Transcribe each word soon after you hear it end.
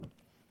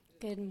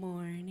Good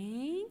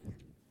morning.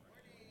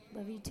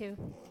 Love you too.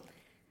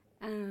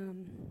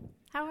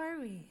 How are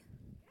we?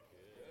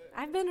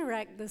 I've been a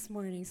wreck this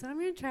morning, so I'm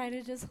going to try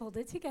to just hold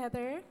it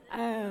together.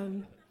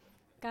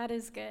 God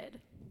is good.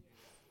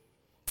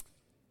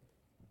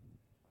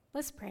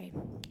 Let's pray.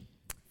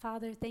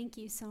 Father, thank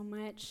you so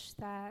much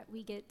that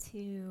we get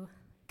to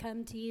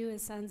come to you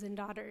as sons and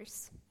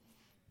daughters.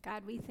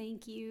 God, we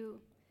thank you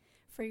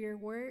for your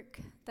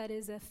work that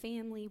is a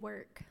family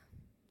work,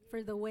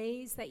 for the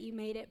ways that you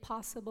made it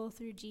possible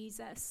through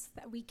Jesus,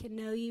 that we can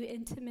know you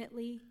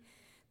intimately,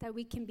 that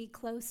we can be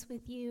close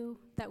with you,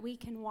 that we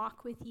can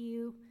walk with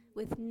you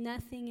with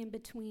nothing in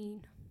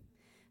between.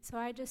 So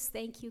I just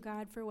thank you,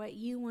 God, for what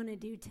you want to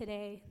do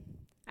today.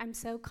 I'm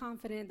so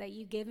confident that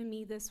you've given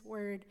me this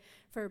word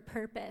for a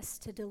purpose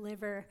to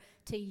deliver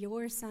to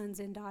your sons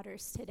and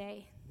daughters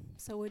today.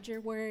 So would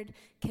your word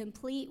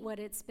complete what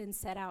it's been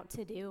set out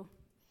to do?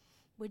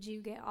 Would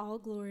you get all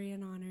glory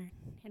and honor?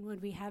 And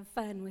would we have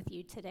fun with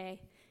you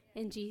today?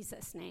 In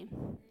Jesus' name,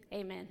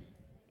 amen.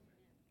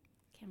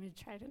 Okay, I'm going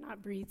to try to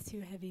not breathe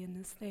too heavy in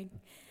this thing.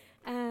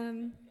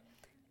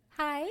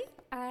 Hi,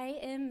 I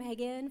am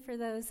Megan, for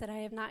those that I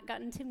have not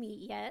gotten to meet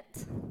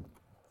yet.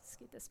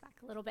 Scoot this back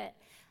a little bit.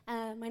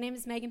 My name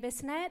is Megan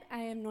Bissonnette.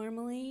 I am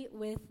normally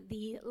with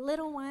the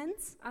little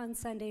ones on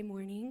Sunday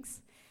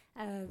mornings.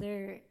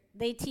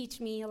 They teach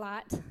me a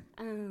lot.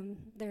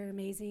 They're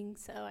amazing.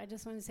 So I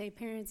just want to say,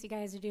 parents, you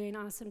guys are doing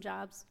awesome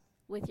jobs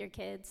with your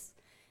kids.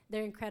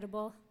 They're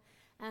incredible.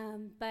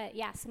 But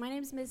yeah, so my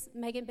name is Miss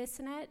Megan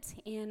Bissonnette,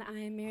 and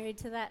I'm married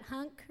to that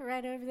hunk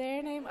right over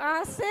there named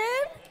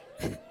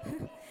Austin.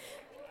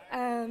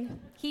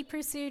 He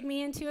pursued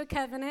me into a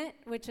covenant,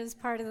 which is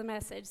part of the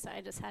message, so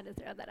I just had to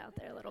throw that out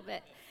there a little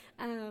bit.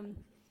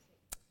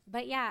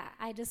 But yeah,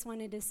 I just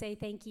wanted to say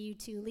thank you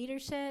to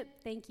leadership.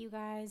 Thank you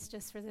guys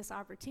just for this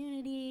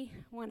opportunity.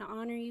 I want to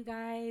honor you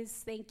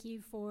guys. Thank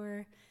you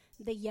for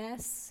the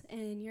yes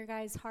in your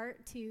guys'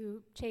 heart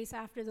to chase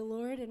after the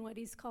Lord and what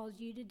he's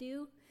called you to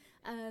do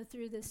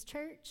through this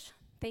church.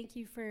 Thank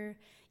you for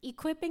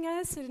equipping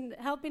us and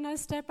helping us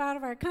step out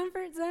of our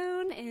comfort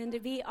zone and to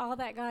be all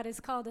that God has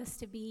called us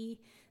to be.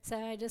 So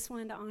I just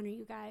wanted to honor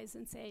you guys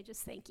and say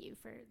just thank you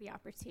for the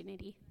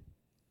opportunity.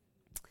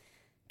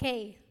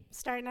 Okay,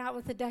 starting out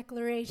with a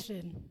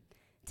declaration.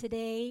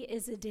 Today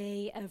is a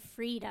day of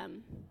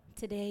freedom.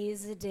 Today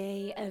is a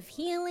day of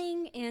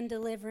healing and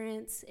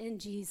deliverance in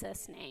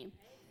Jesus' name.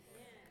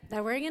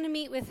 That we're going to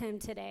meet with him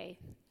today,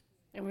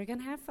 and we're going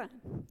to have fun.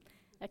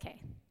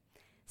 Okay,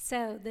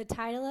 so the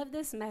title of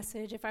this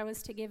message, if I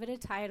was to give it a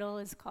title,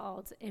 is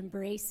called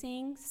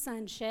Embracing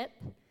Sonship,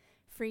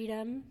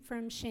 Freedom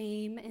from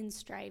Shame and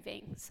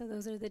Striving. So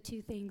those are the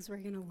two things we're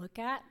going to look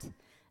at.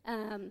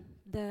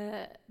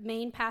 The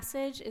main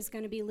passage is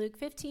going to be Luke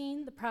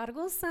 15, the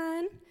prodigal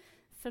son,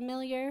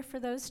 familiar for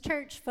those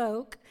church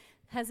folk.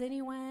 Is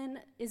anyone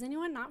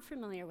not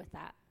familiar with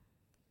that?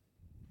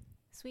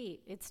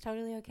 Sweet, it's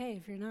totally okay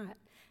if you're not.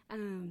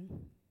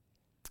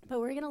 But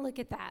we're going to look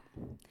at that.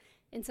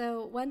 And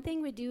so one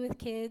thing we do with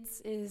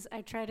kids is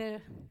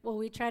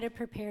we try to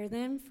prepare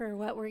them for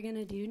what we're going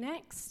to do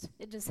next.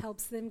 It just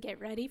helps them get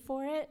ready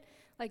for it.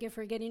 Like if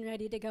we're getting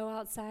ready to go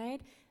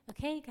outside,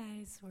 okay,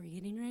 guys, we're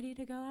getting ready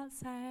to go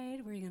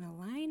outside. We're going to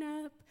line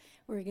up.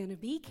 We're going to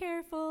be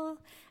careful.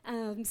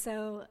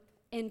 So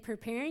in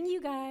preparing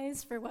you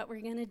guys for what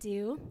we're going to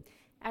do,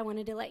 I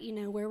wanted to let you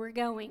know where we're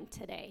going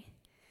today.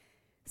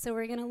 So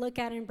we're going to look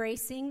at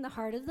embracing the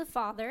heart of the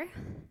Father.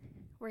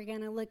 We're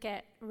going to look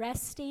at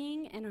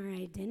resting in our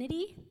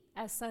identity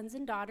as sons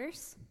and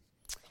daughters.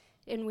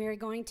 And we're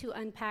going to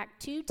unpack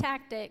two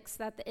tactics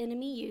that the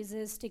enemy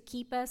uses to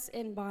keep us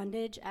in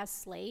bondage as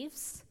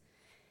slaves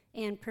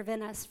and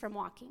prevent us from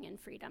walking in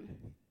freedom.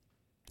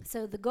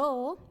 So the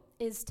goal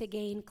is to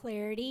gain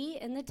clarity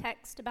in the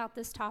text about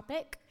this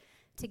topic,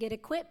 to get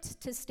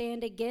equipped to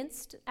stand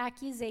against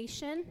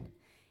accusation,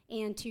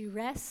 and to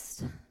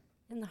rest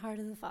in the heart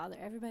of the Father.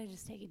 Everybody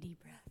just take a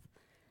deep breath.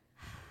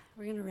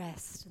 We're going to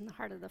rest in the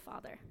heart of the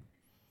Father.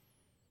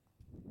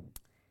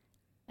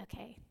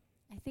 Okay,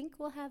 I think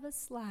we'll have a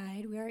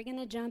slide. We are going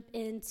to jump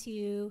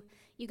into,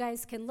 you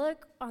guys can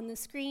look on the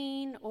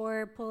screen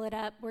or pull it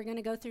up. We're going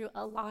to go through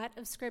a lot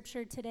of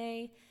scripture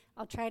today.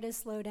 I'll try to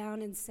slow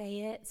down and say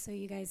it so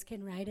you guys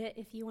can write it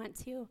if you want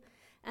to.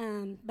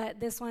 But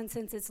this one,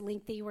 since it's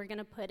lengthy, we're going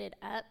to put it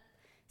up.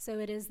 So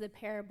it is the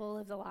parable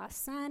of the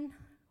lost son,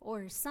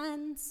 or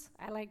sons,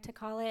 I like to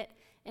call it,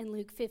 in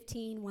Luke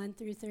 15, 1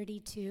 through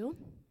 32.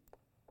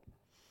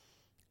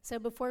 So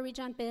before we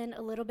jump in,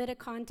 a little bit of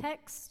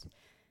context.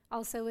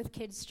 Also with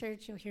Kids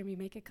Church, you'll hear me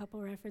make a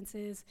couple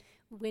references.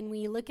 When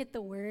we look at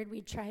the word,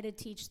 we try to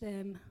teach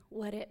them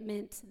what it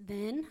meant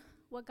then,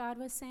 what God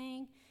was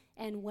saying,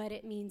 and what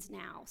it means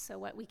now, so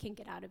what we can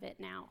get out of it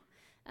now.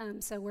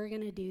 So we're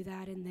going to do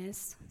that in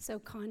this. So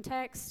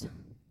context,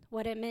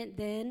 what it meant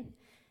then.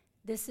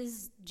 This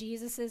is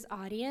Jesus's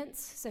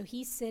audience. So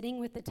he's sitting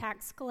with the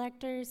tax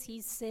collectors,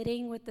 he's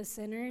sitting with the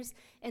sinners,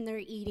 and they're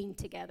eating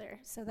together.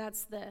 So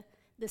that's the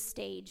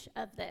stage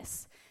of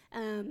this.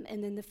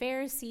 And then the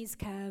Pharisees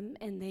come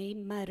and they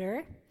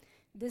mutter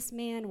This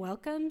man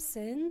welcomes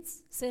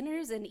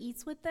sinners and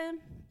eats with them.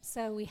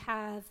 So we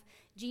have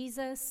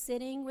Jesus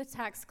sitting with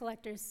tax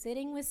collectors,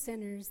 sitting with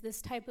sinners,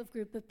 this type of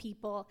group of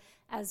people,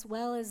 as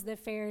well as the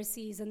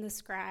Pharisees and the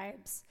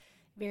scribes.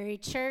 Very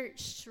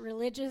churched,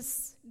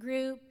 religious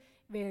group,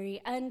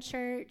 very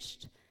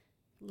unchurched,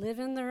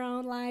 living their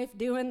own life,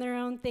 doing their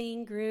own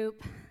thing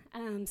group.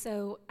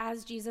 So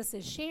as Jesus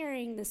is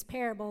sharing this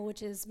parable,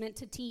 which is meant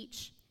to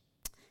teach,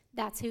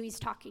 that's who he's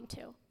talking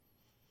to.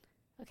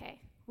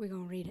 Okay, we're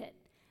going to read it.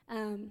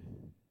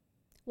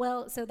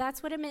 So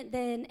that's what it meant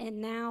then, and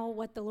now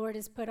what the Lord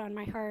has put on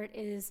my heart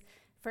is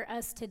for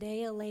us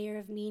today a layer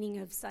of meaning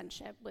of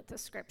sonship with the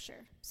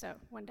scripture. So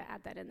wanted to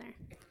add that in there.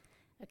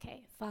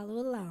 Okay, follow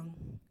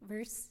along.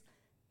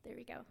 There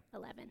we go,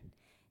 11.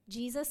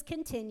 Jesus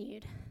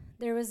continued,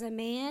 "There was a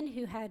man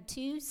who had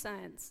 2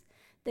 sons.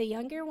 The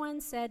younger one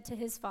said to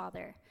his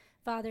father,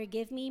 'Father,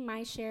 give me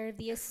my share of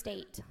the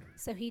estate.'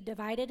 So he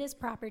divided his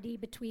property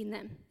between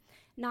them.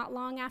 Not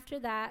long after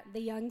that,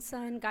 the young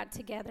son got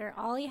together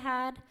all he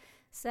had,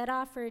 set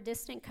off for a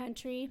distant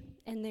country,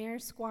 and there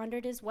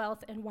squandered his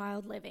wealth in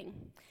wild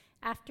living.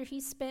 After he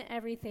spent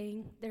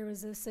everything, there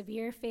was a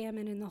severe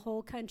famine in the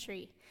whole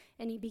country,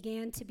 and he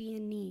began to be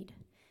in need.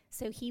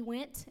 So he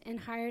went and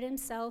hired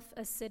himself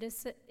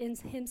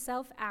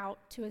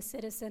out to a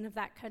citizen of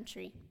that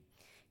country.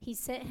 He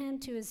sent him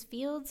to his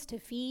fields to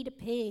feed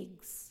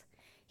pigs.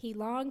 He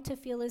longed to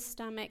fill his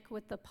stomach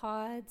with the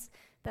pods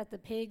that the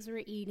pigs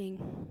were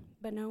eating,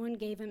 but no one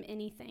gave him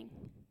anything.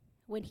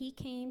 When he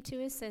came to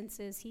his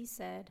senses, he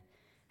said,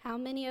 'How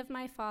many of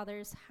my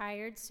father's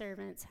hired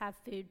servants have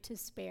food to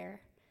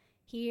spare?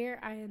 Here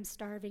I am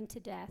starving to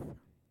death.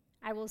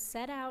 I will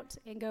set out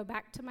and go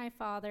back to my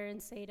father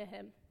and say to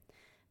him,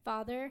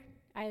 Father,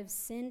 I have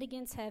sinned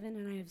against heaven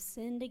and I have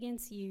sinned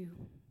against you.'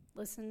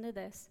 Listen to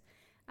this.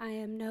 'I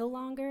am no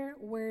longer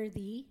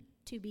worthy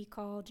to be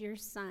called your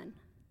son.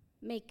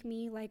 Make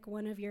me like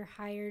one of your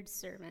hired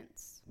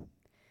servants.'"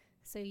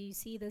 So you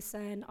see the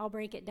son, I'll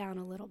break it down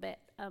a little bit,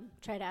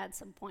 try to add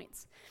some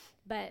points.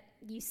 But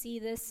you see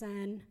this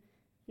son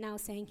now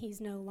saying he's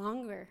no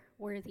longer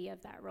worthy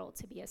of that role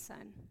to be a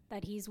son,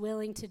 that he's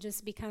willing to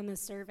just become a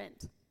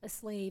servant, a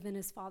slave in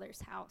his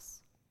father's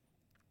house.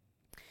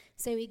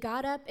 So he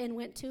got up and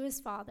went to his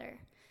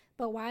father.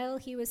 But while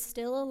he was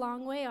still a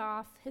long way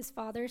off, his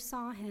father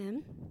saw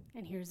him,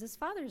 and here's his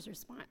father's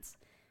response,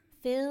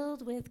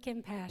 filled with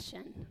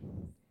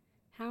compassion.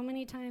 How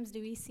many times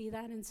do we see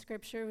that in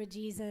Scripture with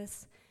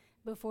Jesus?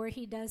 Before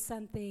he does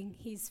something,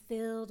 he's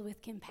filled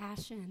with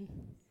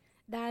compassion.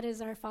 That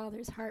is our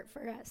Father's heart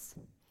for us.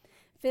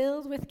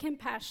 Filled with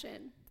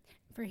compassion,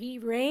 for he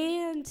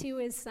ran to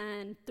his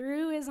son,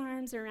 threw his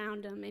arms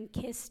around him, and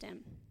kissed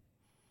him.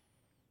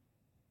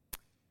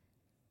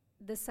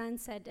 The son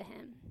said to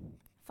him,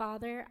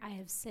 "Father, I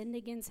have sinned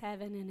against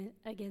heaven and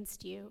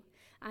against you.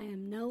 I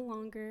am no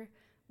longer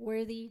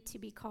worthy to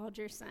be called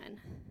your son."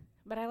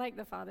 But I like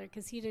the father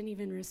because he didn't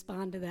even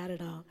respond to that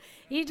at all.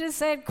 He just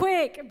said,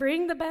 "Quick,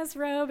 bring the best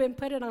robe and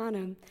put it on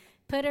him.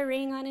 Put a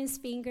ring on his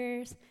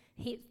finger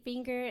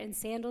and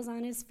sandals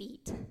on his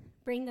feet.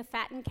 Bring the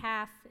fattened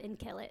calf and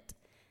kill it.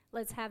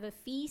 Let's have a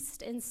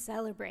feast and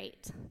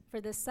celebrate.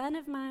 For the son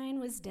of mine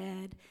was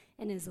dead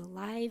and is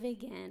alive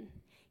again.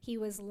 He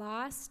was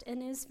lost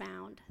and is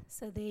found."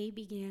 So they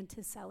began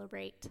to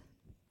celebrate.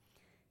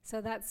 So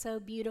that's so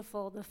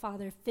beautiful. The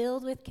father,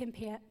 filled with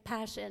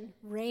compassion,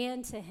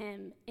 ran to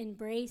him,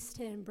 embraced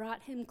him,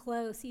 brought him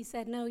close. He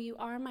said, "No, you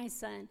are my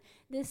son.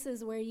 This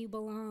is where you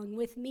belong,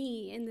 with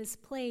me in this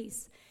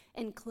place,"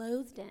 and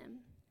clothed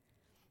him.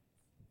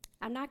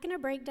 I'm not going to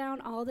break down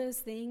all those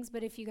things,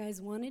 but if you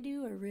guys want to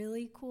do a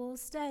really cool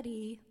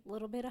study, a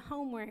little bit of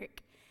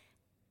homework,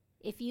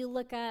 if you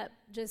look up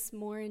just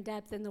more in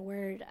depth in the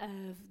word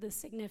of the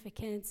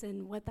significance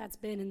and what that's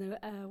been in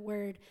the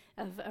word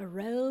of a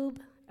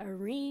robe, a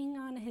ring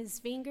on his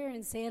finger,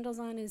 and sandals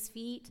on his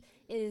feet,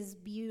 is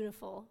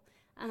beautiful.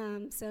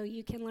 So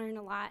you can learn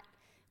a lot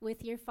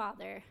with your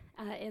father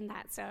in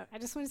that. So I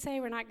just want to say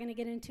we're not going to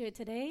get into it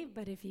today,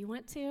 but if you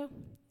want to,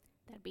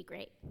 that'd be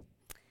great.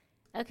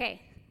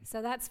 Okay,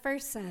 so that's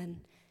first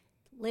son.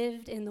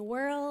 Lived in the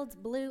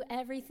world, blew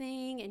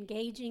everything,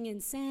 engaging in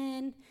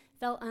sin,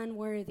 felt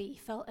unworthy,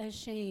 felt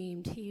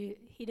ashamed. He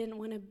didn't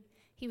want to,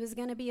 he was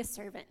going to be a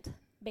servant,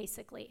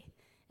 basically.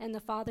 And the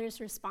father's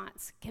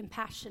response,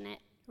 compassionate,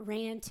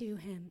 ran to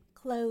him,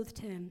 clothed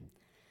him.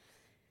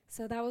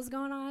 So that was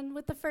going on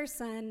with the first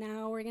son.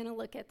 Now we're going to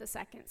look at the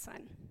second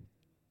son.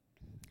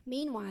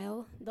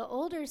 Meanwhile, the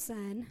older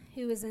son,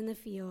 who was in the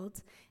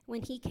fields,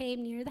 when he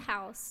came near the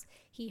house,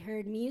 he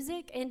heard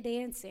music and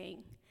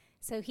dancing.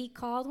 So he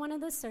called one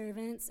of the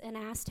servants and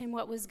asked him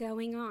what was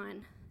going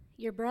on.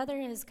 "Your brother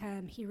has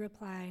come," he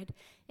replied,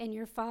 "and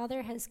your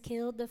father has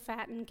killed the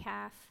fattened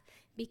calf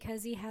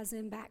because he has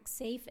him back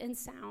safe and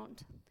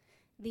sound."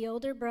 The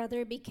older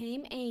brother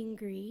became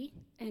angry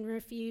and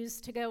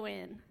refused to go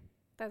in.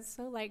 That's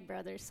so like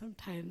brothers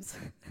sometimes.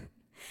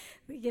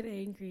 We get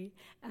angry.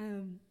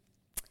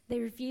 They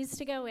refused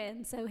to go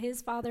in, so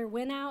his father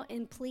went out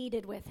and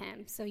pleaded with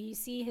him. So you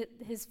see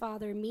his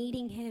father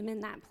meeting him in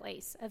that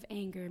place of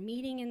anger,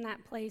 meeting in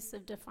that place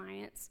of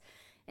defiance.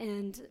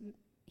 And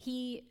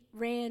he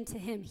ran to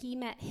him. He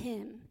met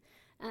him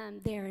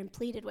there and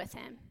pleaded with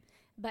him.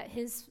 But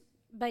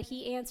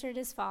he answered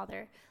his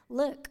father,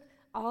 "Look,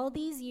 all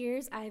these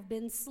years I've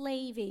been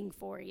slaving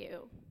for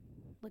you."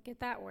 Look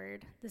at that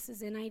word. This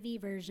is NIV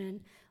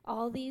version.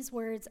 "All these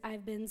words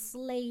I've been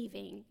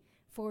slaving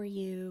for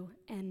you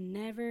and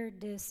never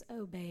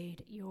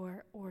disobeyed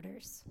your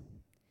orders.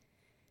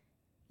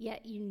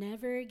 Yet you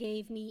never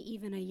gave me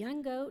even a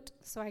young goat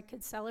so I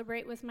could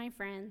celebrate with my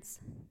friends.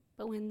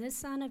 But when this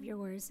son of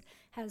yours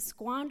has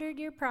squandered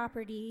your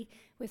property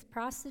with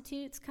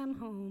prostitutes come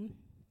home,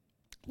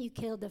 you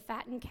killed a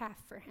fattened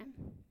calf for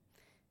him."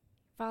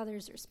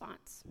 Father's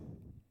response,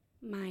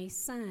 "My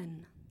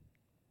son,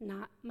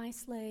 not my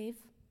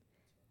slave,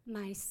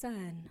 my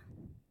son,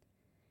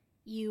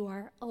 you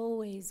are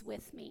always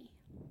with me,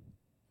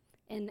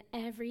 and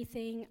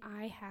everything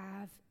I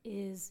have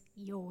is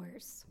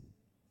yours."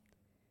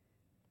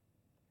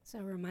 So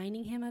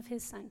reminding him of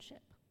his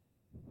sonship.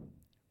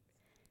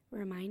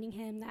 Reminding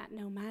him that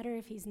no matter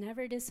if he's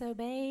never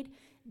disobeyed,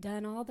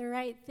 done all the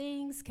right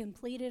things,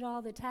 completed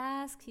all the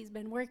tasks, he's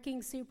been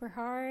working super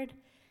hard,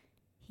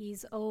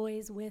 he's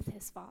always with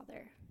his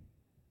father.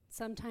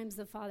 Sometimes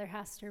the father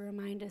has to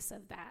remind us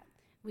of that.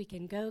 We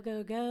can go,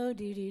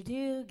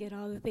 do, get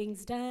all the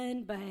things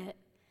done, but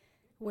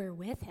we're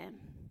with him.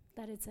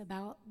 That it's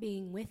about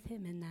being with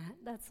him in that.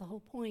 That's the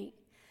whole point.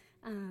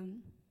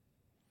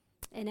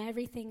 And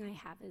everything I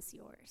have is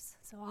yours.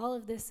 So all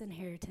of this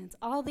inheritance,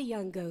 all the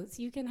young goats,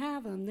 you can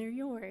have them. They're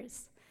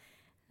yours.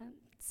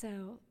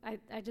 So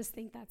I just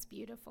think that's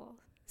beautiful.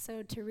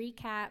 So to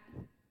recap,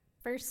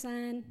 first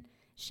son,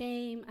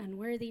 shame,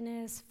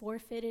 unworthiness,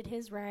 forfeited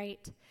his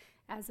right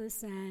as a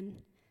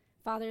son.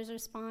 Father's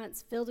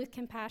response, filled with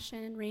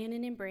compassion, ran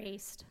and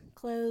embraced,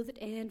 clothed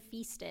and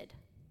feasted.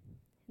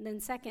 And then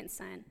second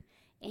son,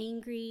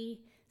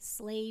 angry,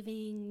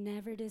 slaving,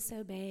 never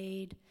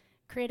disobeyed,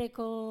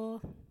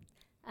 critical,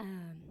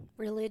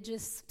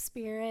 religious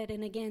spirit.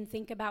 And again,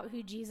 think about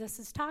who Jesus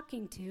is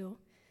talking to.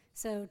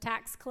 So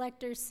tax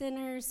collectors,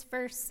 sinners,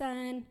 first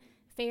son,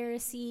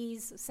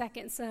 Pharisees,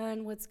 second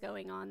son, what's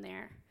going on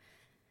there?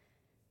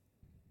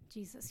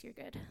 Jesus, you're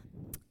good.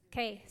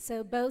 Okay,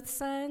 so both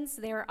sons,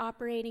 they were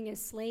operating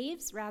as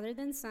slaves rather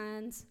than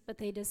sons, but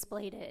they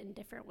displayed it in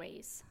different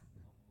ways.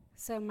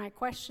 So my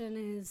question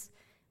is,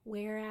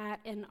 where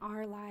at in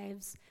our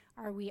lives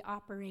are we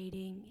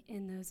operating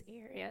in those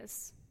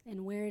areas?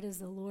 And where does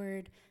the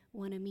Lord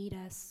want to meet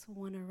us,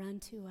 want to run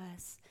to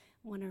us,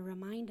 want to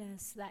remind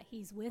us that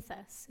he's with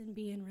us and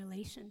be in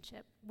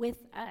relationship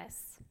with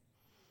us?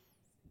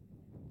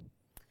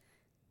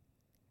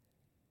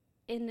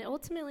 And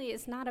ultimately,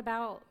 it's not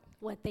about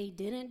what they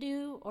didn't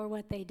do or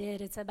what they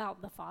did. It's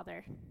about the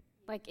Father.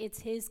 Like, it's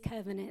his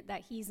covenant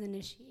that he's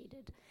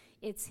initiated.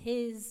 It's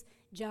his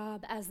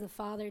job as the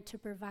Father to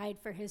provide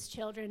for his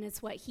children.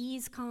 It's what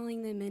he's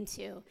calling them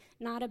into,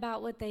 not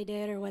about what they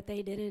did or what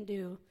they didn't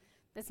do.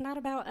 It's not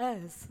about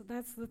us.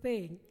 That's the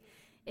thing.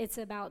 It's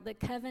about the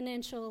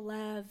covenantal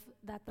love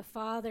that the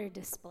Father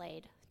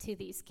displayed to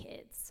these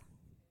kids,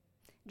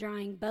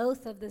 drawing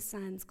both of the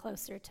sons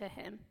closer to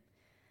him.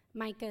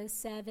 Micah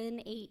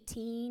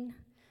 7:18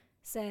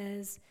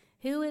 says,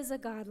 "Who is a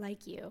God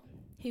like you,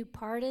 who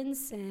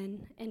pardons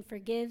sin and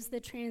forgives the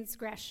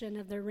transgression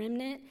of the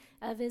remnant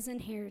of his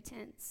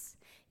inheritance?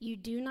 You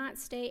do not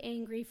stay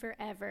angry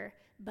forever,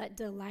 but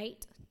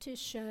delight to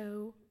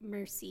show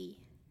mercy.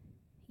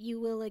 You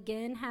will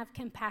again have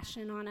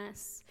compassion on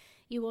us.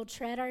 You will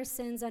tread our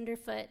sins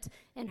underfoot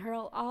and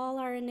hurl all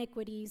our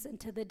iniquities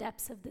into the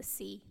depths of the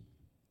sea."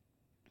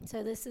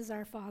 So this is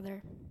our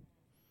Father,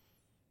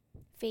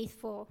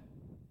 faithful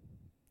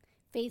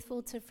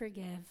to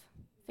forgive,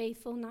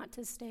 faithful not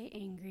to stay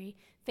angry,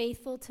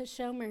 faithful to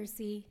show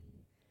mercy,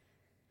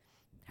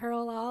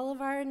 hurl all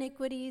of our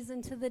iniquities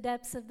into the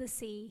depths of the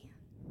sea,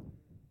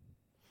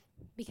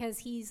 because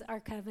he's our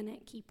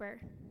covenant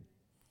keeper.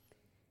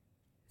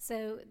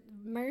 So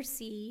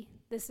mercy,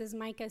 this is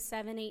Micah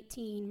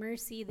 7:18.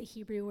 Mercy, the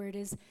Hebrew word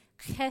is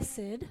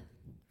chesed.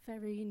 If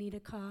ever you need a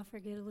cough or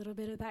get a little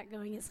bit of that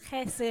going, it's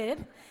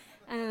chesed.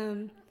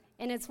 And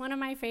it's one of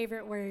my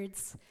favorite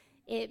words.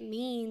 It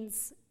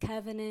means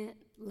covenant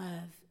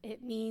love.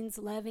 It means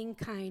loving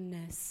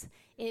kindness.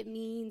 It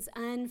means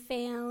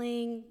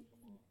unfailing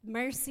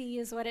mercy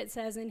is what it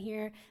says in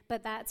here,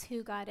 but that's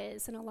who God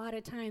is. And a lot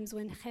of times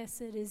when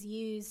chesed is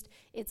used,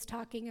 it's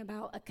talking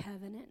about a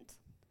covenant.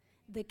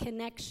 The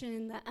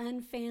connection, the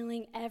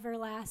unfailing,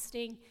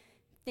 everlasting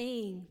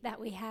thing that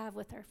we have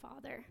with our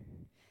Father,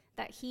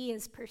 that he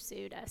has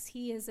pursued us.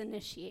 He has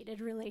initiated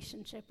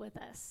relationship with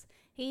us.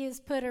 He has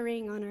put a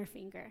ring on our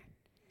finger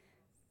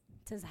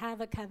to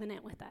have a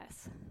covenant with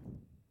us.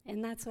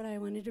 And that's what I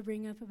wanted to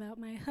bring up about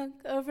my hunk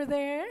over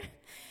there.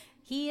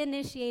 He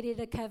initiated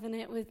a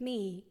covenant with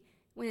me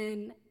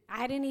when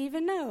I didn't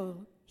even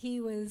know.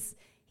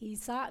 He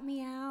sought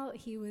me out.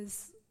 He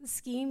was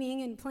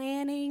scheming and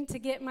planning to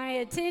get my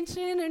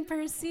attention and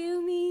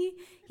pursue me.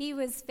 He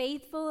was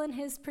faithful in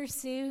his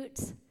pursuit.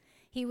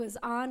 He was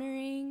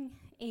honoring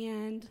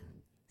and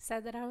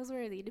said that I was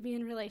worthy to be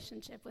in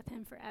relationship with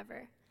him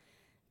forever.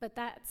 But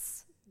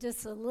that's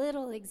just a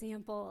little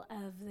example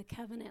of the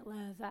covenant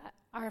love that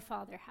our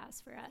Father has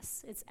for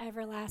us. It's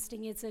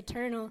everlasting, it's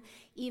eternal.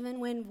 Even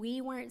when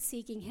we weren't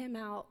seeking him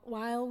out,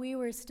 while we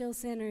were still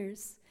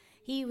sinners,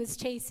 he was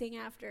chasing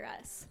after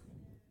us.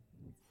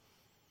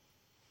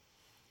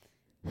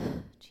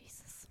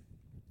 Jesus.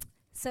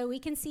 So we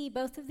can see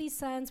both of these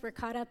sons were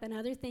caught up in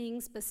other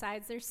things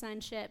besides their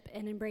sonship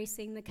and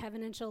embracing the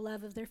covenantal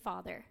love of their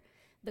father.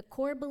 The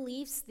core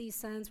beliefs these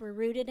sons were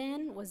rooted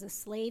in was a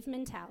slave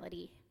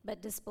mentality,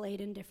 but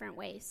displayed in different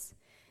ways.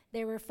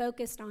 They were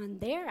focused on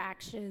their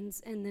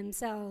actions and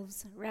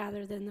themselves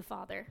rather than the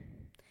Father.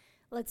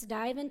 Let's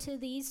dive into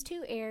these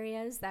two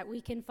areas that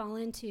we can fall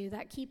into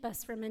that keep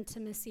us from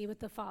intimacy with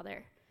the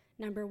Father.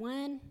 Number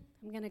one,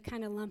 I'm going to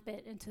kind of lump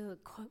it into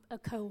a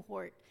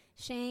cohort.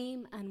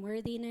 Shame,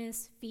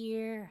 unworthiness,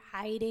 fear,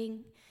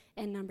 hiding.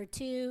 And number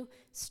two,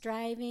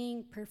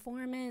 striving,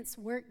 performance,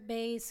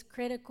 work-based,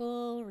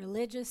 critical,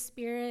 religious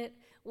spirit,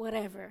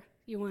 whatever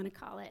you want to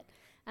call it.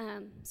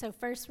 So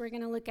first we're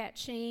going to look at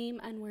shame,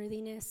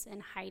 unworthiness,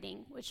 and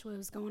hiding, which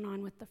was going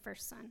on with the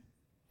first son.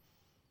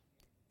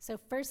 So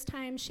first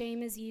time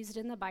shame is used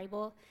in the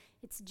Bible,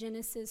 it's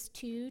Genesis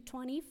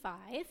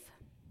 2:25.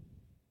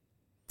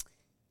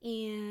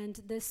 And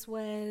this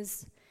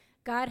was,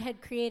 God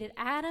had created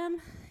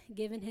Adam,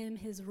 given him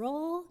his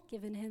role,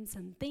 given him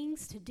some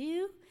things to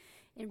do,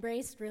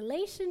 embraced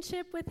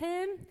relationship with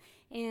him,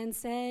 and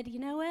said, you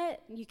know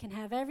what, you can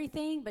have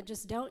everything, but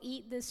just don't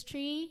eat this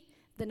tree,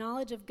 the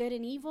knowledge of good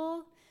and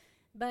evil,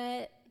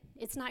 but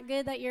it's not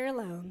good that you're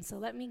alone, so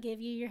let me give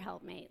you your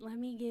helpmate. Let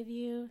me give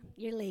you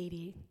your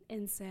lady.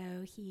 And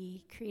so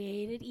he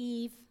created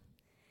Eve,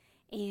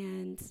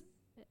 and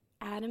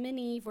Adam and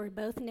Eve were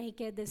both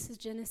naked. This is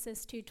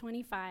Genesis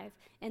 2:25,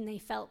 and they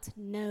felt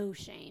no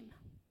shame.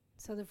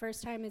 So the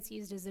first time it's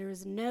used is there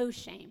was no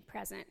shame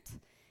present.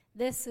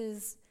 This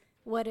is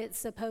what it's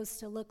supposed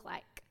to look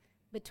like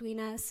between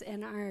us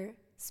and our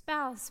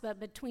spouse, but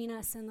between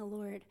us and the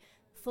Lord.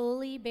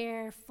 Fully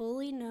bare,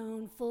 fully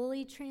known,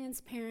 fully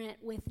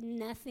transparent, with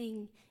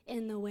nothing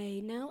in the way.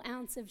 No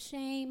ounce of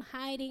shame,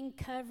 hiding,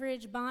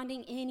 coverage,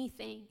 bonding,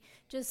 anything.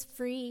 Just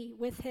free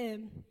with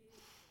him.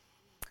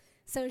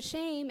 So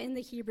shame in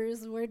the Hebrew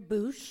is the word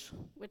bush,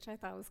 which I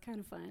thought was kind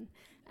of fun.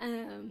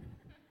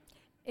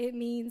 It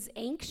means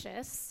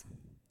anxious,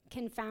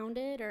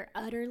 confounded, or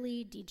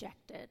utterly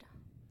dejected.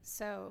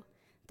 So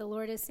the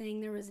Lord is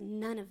saying there was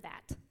none of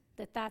that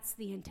that's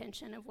the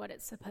intention of what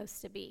it's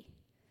supposed to be.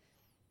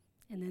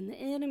 And then the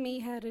enemy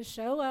had to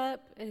show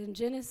up in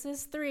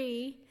Genesis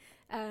 3.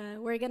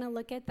 We're going to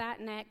look at that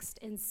next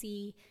and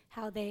see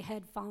how they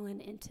had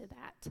fallen into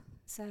that.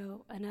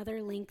 So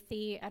another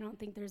lengthy, I don't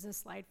think there's a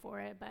slide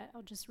for it, but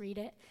I'll just read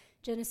it.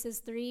 Genesis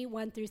 3,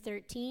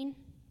 1-13.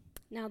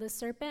 Now the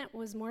serpent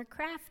was more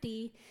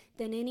crafty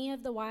than any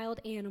of the wild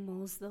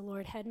animals the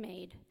Lord had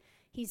made.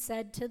 He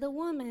said to the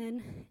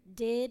woman,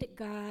 "Did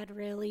God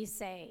really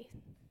say?"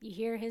 You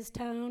hear his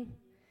tone?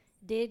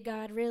 Did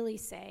God really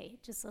say?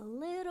 Just a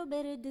little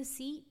bit of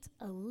deceit,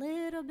 a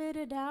little bit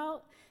of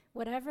doubt,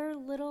 whatever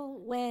little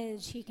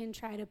wedge he can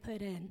try to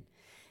put in.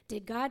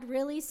 Did God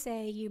really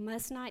say you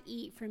must not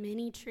eat from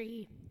any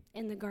tree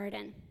in the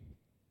garden?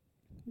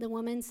 The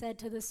woman said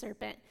to the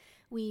serpent,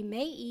 "We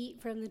may eat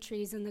from the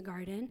trees in the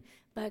garden,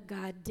 but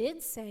God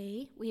did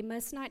say we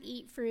must not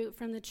eat fruit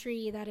from the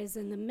tree that is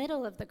in the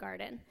middle of the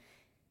garden,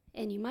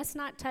 and you must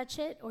not touch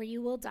it or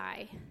you will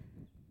die."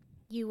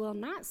 "You will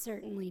not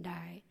certainly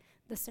die,"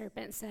 the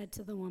serpent said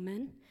to the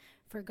woman,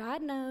 "for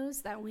God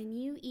knows that when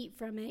you eat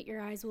from it,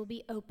 your eyes will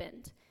be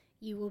opened.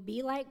 You will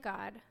be like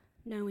God,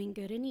 knowing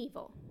good and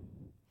evil."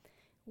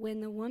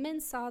 When the woman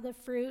saw the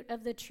fruit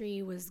of the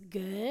tree was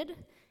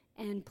good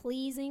and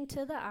pleasing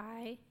to the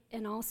eye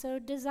and also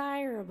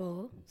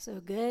desirable, so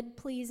good,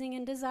 pleasing,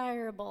 and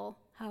desirable,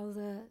 how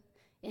the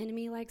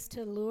enemy likes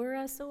to lure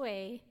us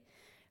away,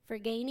 for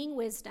gaining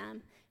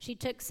wisdom, she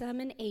took some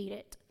and ate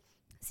it.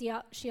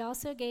 She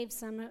also gave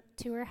some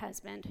to her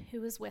husband,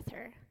 who was with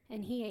her,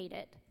 and he ate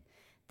it.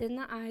 Then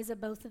the eyes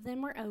of both of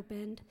them were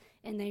opened,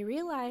 and they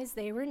realized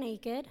they were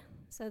naked,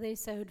 so they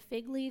sewed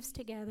fig leaves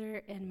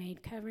together and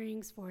made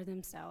coverings for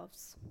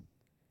themselves.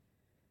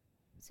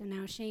 So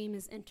now shame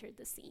has entered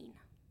the scene.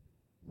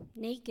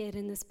 Naked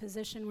in this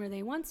position where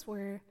they once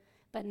were,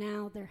 but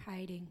now they're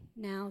hiding.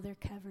 Now they're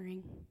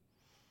covering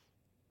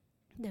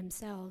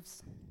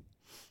themselves.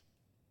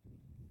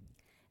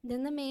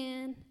 Then the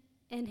man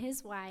and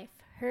his wife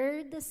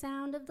heard the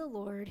sound of the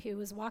Lord who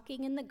was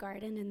walking in the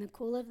garden in the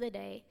cool of the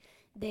day.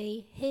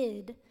 They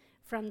hid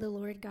from the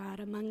Lord God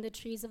among the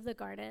trees of the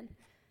garden.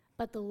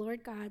 But the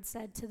Lord God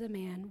said to the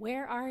man,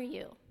 "Where are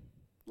you?"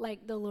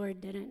 Like the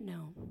Lord didn't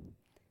know.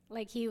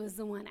 Like he was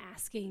the one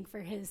asking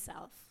for his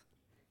self.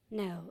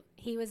 No,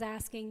 he was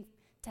asking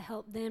to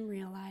help them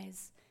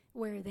realize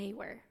where they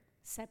were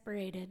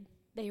separated.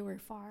 They were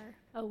far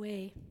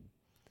away.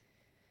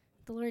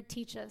 The Lord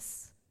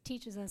teaches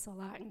us a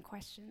lot in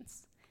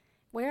questions.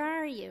 Where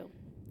are you?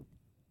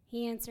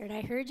 He answered,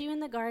 I heard you in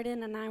the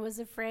garden, and I was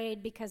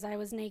afraid because I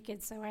was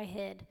naked, so I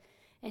hid.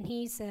 And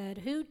he said,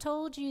 who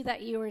told you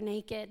that you were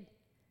naked?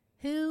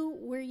 Who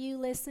were you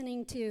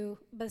listening to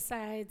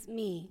besides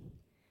me?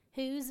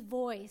 Whose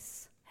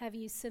voice have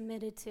you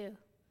submitted to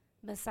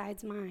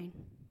besides mine?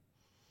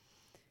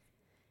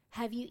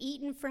 Have you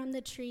eaten from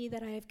the tree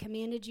that I have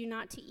commanded you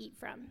not to eat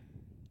from?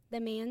 The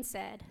man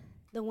said,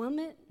 the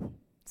woman,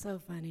 so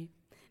funny,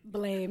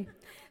 blame.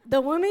 The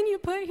woman you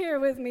put here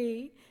with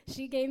me,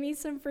 she gave me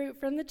some fruit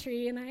from the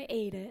tree and I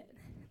ate it.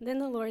 Then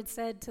the Lord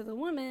said to the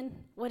woman,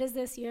 what is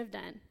this you have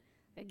done?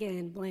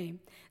 Again, blame.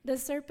 The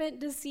serpent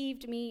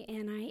deceived me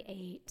and I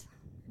ate.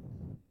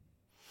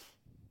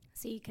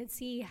 So you could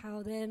see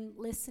how them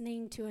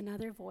listening to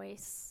another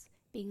voice,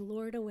 being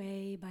lured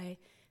away by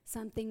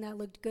something that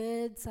looked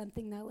good,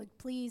 something that looked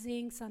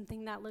pleasing,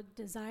 something that looked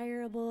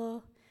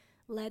desirable,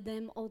 led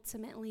them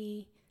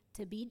ultimately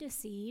to be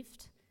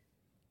deceived,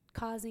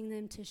 causing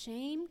them to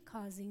shame,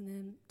 causing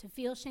them to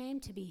feel shame,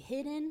 to be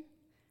hidden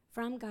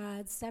from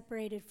God,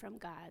 separated from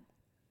God.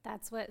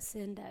 That's what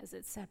sin does.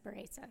 It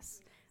separates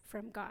us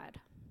from God.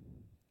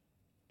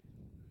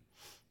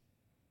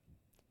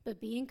 But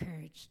be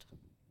encouraged.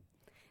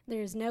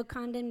 There is no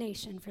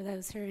condemnation for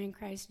those who are in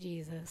Christ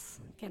Jesus.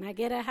 Can I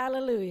get a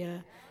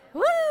hallelujah?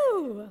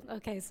 Woo!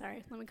 Okay,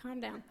 sorry. Let me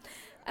calm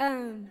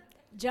down.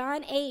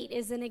 John 8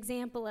 is an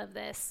example of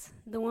this,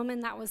 the woman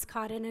that was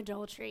caught in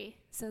adultery.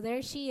 So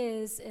there she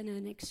is in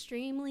an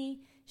extremely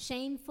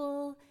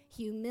shameful,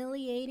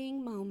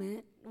 humiliating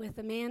moment with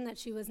a man that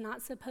she was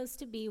not supposed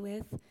to be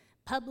with,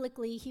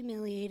 publicly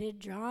humiliated,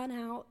 drawn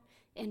out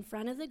in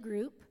front of the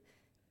group,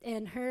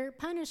 and her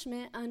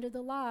punishment under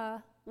the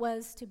law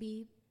was to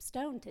be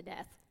stoned to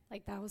death.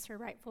 Like that was her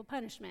rightful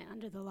punishment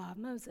under the law of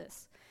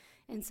Moses.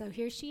 And so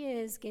here she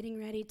is getting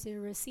ready to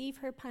receive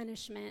her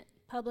punishment,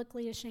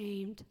 publicly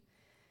ashamed.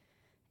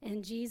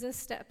 And Jesus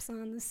steps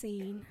on the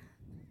scene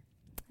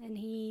and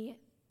he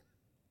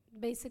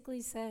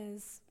basically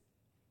says,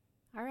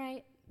 all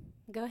right,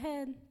 go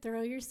ahead,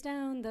 throw your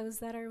stone, those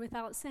that are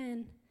without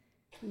sin.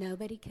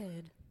 Nobody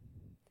could.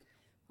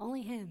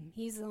 Only him.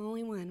 He's the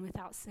only one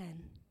without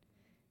sin.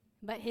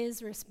 But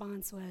his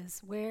response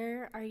was,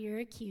 where are your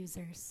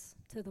accusers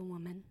to the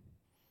woman?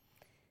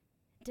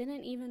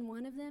 Didn't even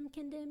one of them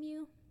condemn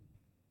you?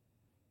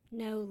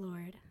 No,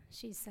 Lord,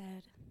 she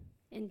said.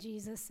 And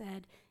Jesus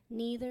said,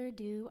 neither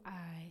do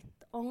I,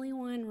 the only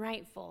one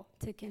rightful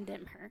to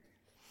condemn her.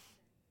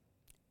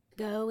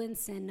 Go and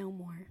sin no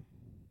more.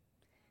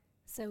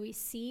 So we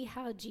see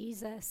how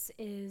Jesus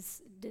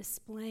is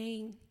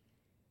displaying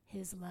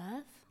his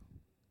love,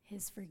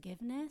 his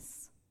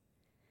forgiveness,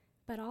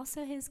 but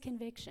also his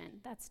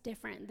conviction. That's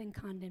different than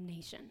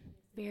condemnation.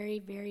 Very,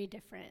 very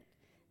different.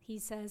 He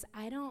says,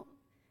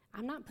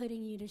 I'm not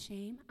putting you to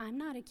shame. I'm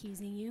not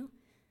accusing you,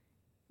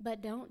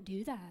 but don't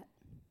do that.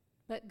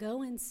 But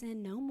go and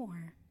sin no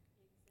more.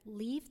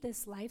 Leave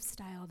this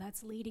lifestyle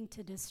that's leading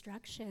to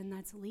destruction,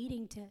 that's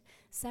leading to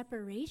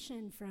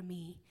separation from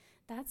me.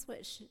 That's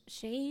what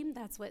shame,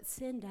 that's what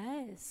sin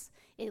does.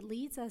 It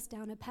leads us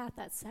down a path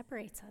that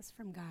separates us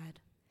from God.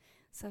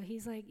 So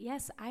he's like,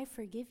 yes, I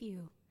forgive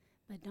you,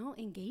 but don't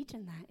engage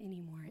in that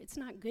anymore. It's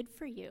not good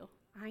for you.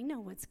 I know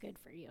what's good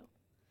for you.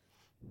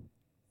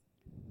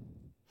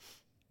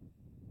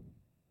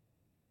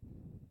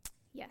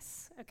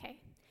 Yes, okay.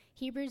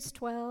 Hebrews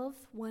 12,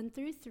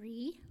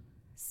 1-3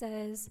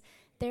 says,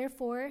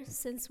 therefore,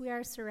 since we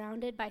are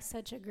surrounded by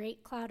such a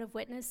great cloud of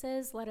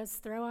witnesses, let us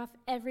throw off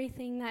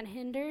everything that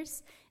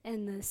hinders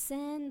and the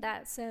sin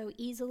that so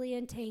easily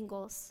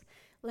entangles.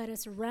 Let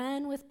us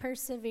run with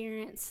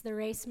perseverance the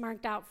race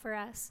marked out for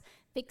us,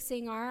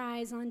 fixing our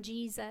eyes on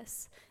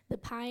Jesus, the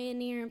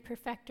pioneer and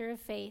perfecter of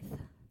faith.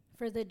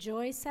 For the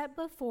joy set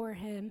before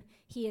him,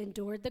 he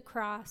endured the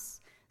cross,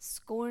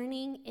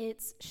 scorning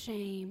its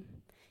shame,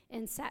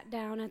 and sat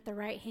down at the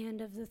right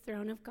hand of the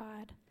throne of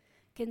God.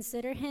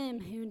 Consider him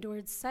who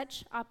endured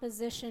such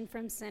opposition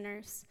from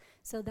sinners,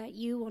 so that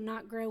you will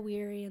not grow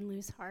weary and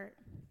lose heart.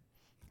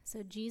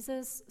 So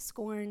Jesus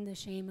scorned the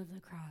shame of the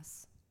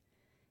cross.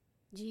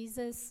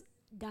 Jesus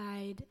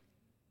died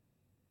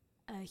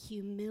a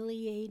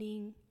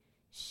humiliating,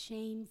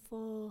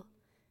 shameful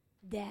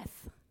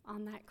death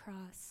on that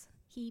cross.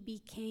 He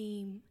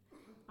became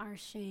our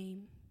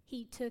shame.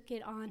 He took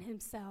it on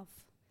himself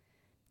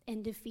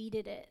and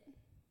defeated it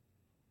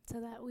so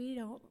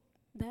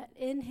that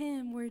in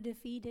him we're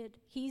defeated.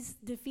 He's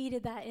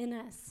defeated that in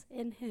us,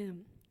 in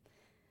him.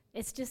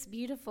 It's just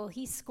beautiful.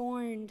 He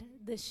scorned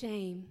the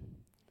shame.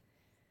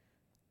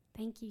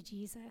 Thank you,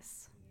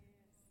 Jesus.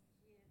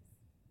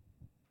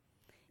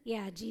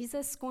 Yeah,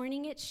 Jesus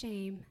scorning its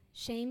shame,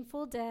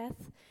 shameful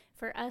death,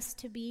 for us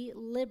to be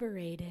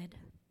liberated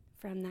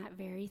from that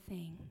very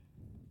thing.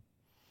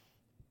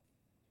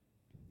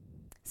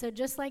 So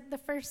just like the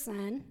first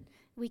son,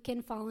 we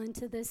can fall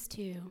into this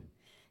too.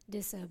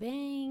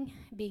 Disobeying,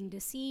 being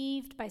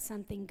deceived by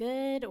something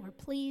good or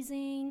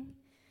pleasing.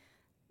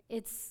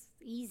 It's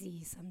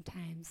easy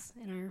sometimes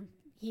in our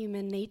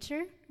human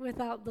nature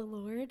without the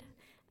Lord.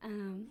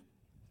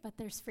 But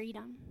there's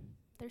freedom.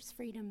 There's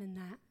freedom in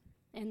that.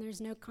 And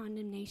there's no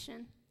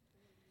condemnation,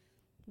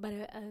 but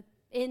a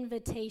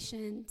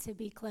invitation to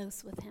be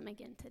close with him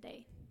again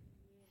today.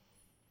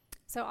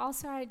 So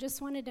also, I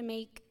just wanted to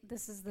make,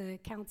 this is the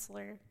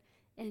counselor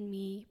in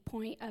me,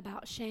 point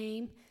about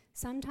shame.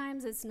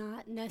 Sometimes it's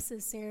not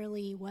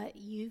necessarily what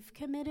you've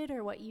committed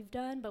or what you've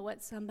done, but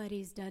what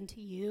somebody's done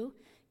to you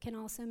can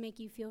also make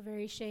you feel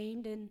very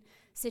shamed in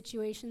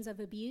situations of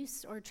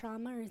abuse or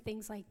trauma or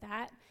things like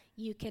that.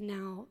 You can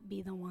now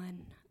be the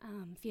one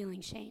feeling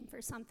shame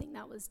for something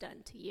that was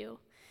done to you.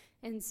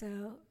 And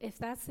so if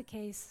that's the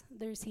case,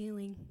 there's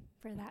healing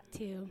for that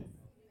too.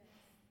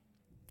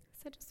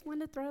 So just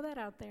wanted to throw that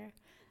out there.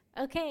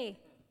 Okay,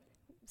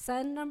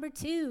 son number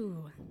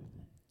 2.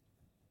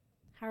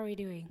 How are we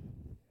doing?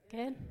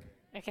 Good?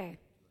 Okay.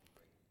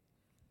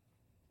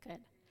 Good.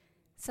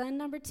 Son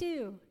number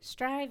 2,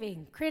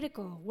 striving,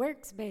 critical,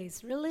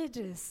 works-based,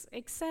 religious,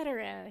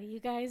 etc. You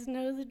guys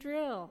know the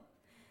drill.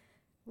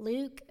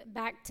 Luke,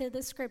 back to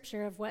the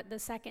scripture of what the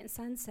second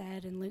son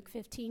said in Luke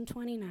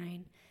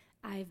 15:29.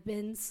 I've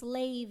been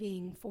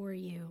slaving for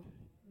you,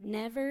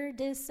 never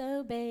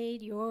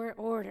disobeyed your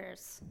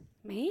orders.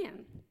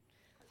 Man,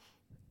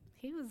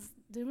 he was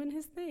doing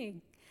his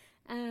thing.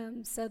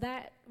 So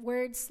that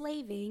word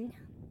slaving,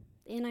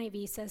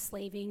 NIV says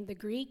slaving. The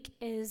Greek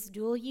is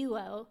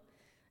dualuo.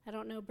 I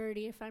don't know,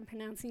 Birdie, if I'm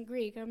pronouncing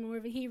Greek. I'm more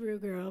of a Hebrew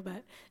girl,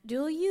 but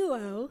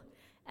dualuo,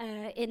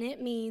 and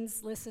it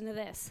means, listen to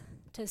this,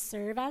 to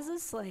serve as a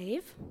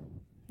slave,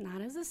 not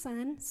as a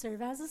son,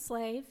 serve as a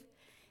slave,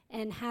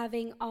 and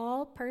having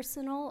all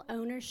personal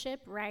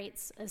ownership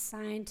rights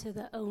assigned to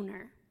the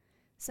owner.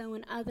 So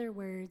in other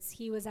words,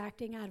 he was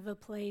acting out of a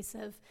place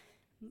of,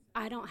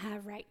 I don't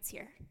have rights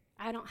here.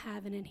 I don't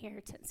have an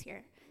inheritance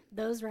here.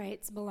 Those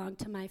rights belong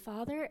to my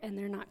father, and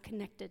they're not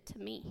connected to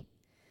me.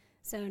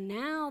 So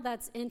now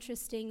that's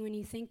interesting when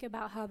you think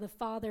about how the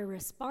father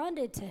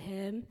responded to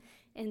him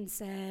and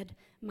said,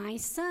 my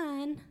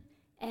son,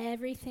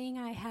 everything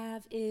I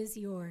have is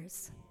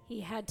yours.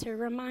 He had to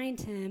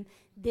remind him,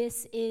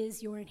 this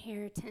is your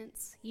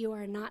inheritance. You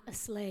are not a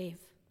slave.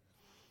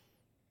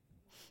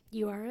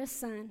 You are a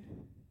son.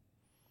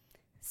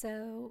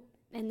 So,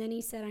 and then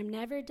he said, I'm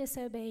never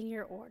disobeying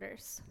your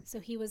orders. So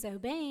he was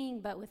obeying,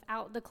 but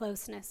without the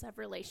closeness of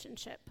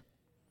relationship.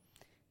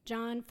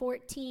 John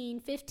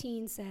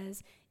 14:15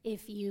 says,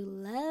 if you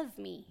love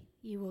me,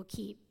 you will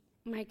keep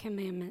my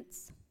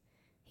commandments.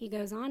 He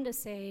goes on to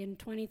say in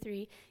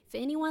 23, if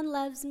anyone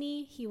loves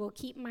me, he will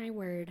keep my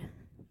word.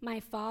 My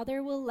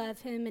Father will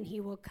love him, and he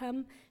will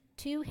come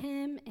to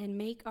him and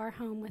make our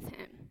home with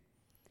him.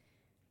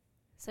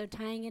 So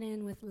tying it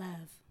in with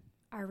love,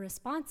 our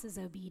response is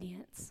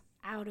obedience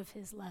out of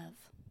his love.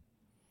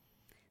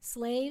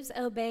 Slaves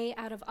obey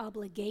out of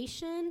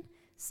obligation,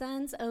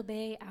 sons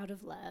obey out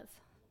of love.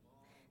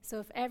 So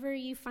if ever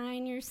you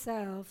find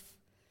yourself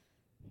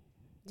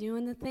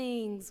doing the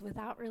things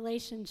without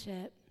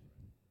relationship,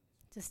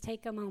 just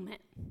take a moment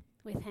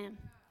with him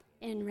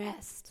and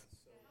rest.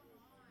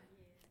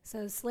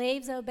 So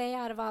slaves obey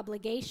out of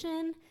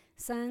obligation,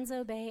 sons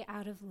obey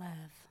out of love.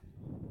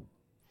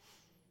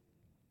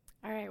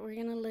 All right, we're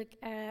going to look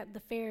at the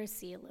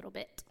Pharisee a little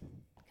bit,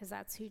 because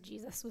that's who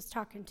Jesus was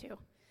talking to.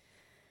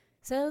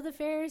 So the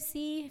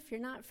Pharisee, if you're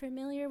not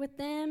familiar with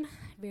them,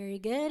 very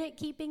good at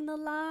keeping the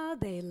law.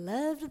 They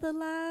loved the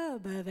law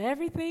above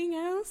everything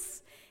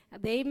else.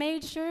 They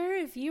made sure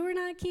if you were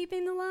not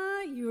keeping the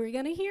law, you were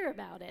going to hear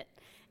about it.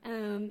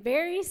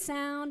 Very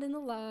sound in the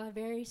law,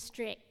 very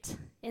strict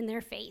in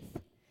their faith.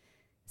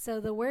 So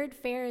the word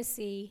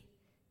Pharisee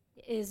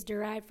is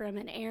derived from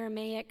an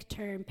Aramaic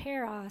term,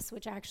 paros,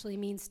 which actually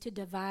means to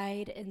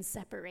divide and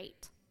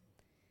separate.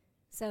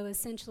 So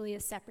essentially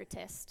a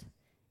separatist.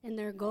 And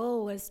their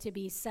goal was to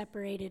be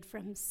separated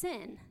from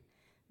sin.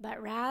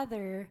 But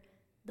rather,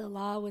 the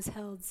law was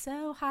held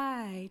so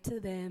high to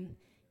them,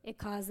 it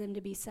caused them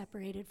to be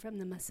separated from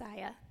the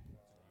Messiah.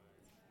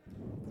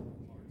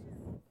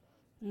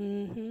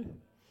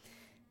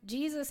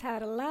 Jesus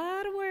had a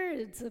lot of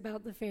words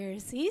about the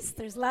Pharisees.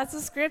 There's lots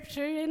of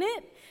scripture in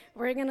it.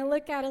 We're going to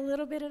look at a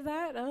little bit of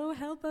that. Oh,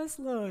 help us,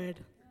 Lord.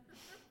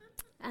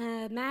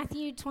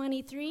 Matthew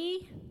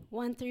 23,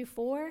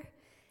 1-4.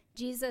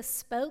 Jesus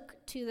spoke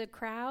to the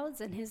crowds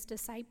and his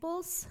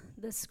disciples.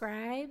 The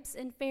scribes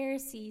and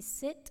Pharisees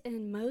sit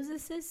in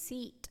Moses'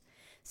 seat.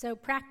 So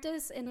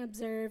practice and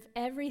observe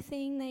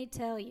everything they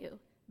tell you,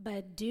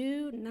 but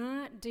do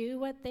not do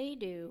what they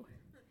do.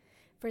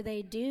 For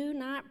they do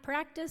not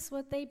practice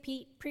what they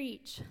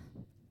preach.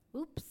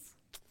 Oops.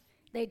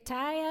 They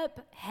tie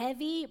up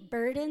heavy,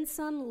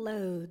 burdensome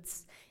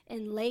loads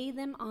and lay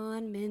them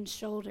on men's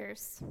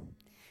shoulders.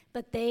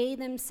 But they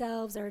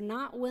themselves are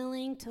not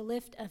willing to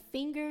lift a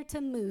finger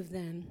to move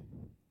them.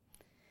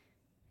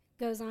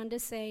 Goes on to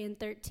say in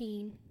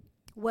 13,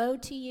 woe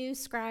to you,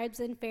 scribes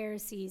and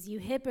Pharisees, you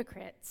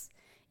hypocrites!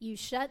 You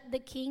shut the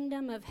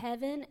kingdom of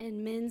heaven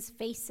in men's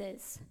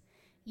faces.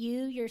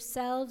 You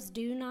yourselves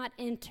do not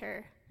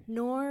enter,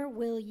 nor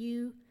will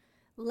you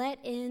let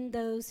in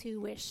those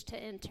who wish to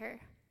enter.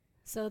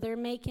 So they're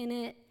making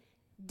it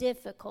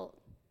difficult.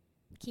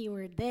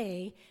 Keyword,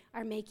 they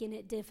are making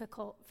it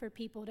difficult for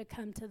people to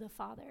come to the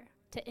Father,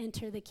 to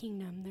enter the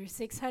kingdom. There's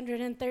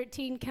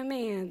 613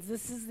 commands.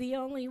 This is the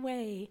only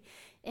way.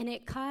 And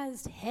it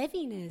caused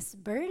heaviness,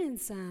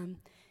 burdensome.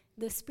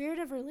 The spirit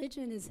of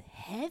religion is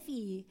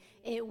heavy.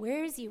 It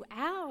wears you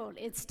out.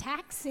 It's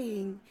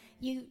taxing.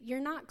 You're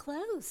not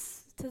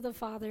close to the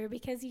Father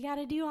because you got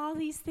to do all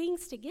these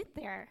things to get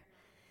there.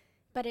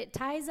 But it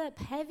ties up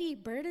heavy,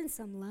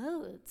 burdensome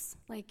loads.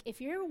 Like if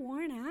you're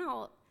worn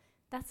out,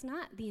 that's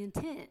not the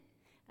intent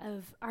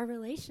of our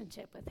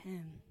relationship with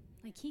him.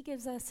 Like he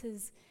gives us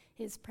his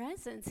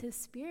presence, his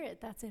spirit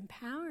that's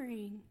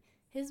empowering.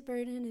 His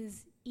burden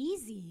is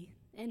easy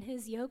and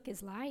his yoke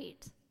is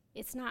light.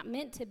 It's not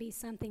meant to be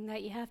something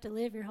that you have to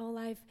live your whole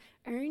life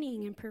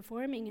earning and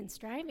performing and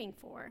striving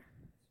for.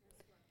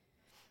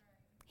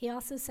 He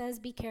also says,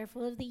 be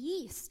careful of the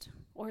yeast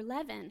or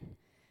leaven.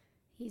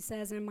 He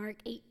says in Mark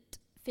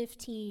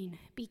 8:15,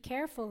 be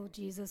careful,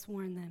 Jesus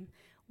warned them.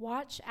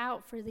 Watch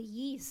out for the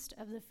yeast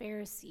of the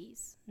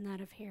Pharisees,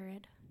 not of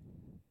Herod.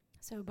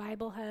 So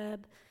Bible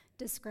Hub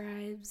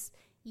describes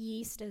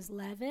yeast as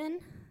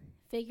leaven,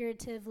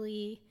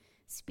 figuratively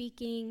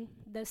speaking,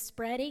 the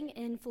spreading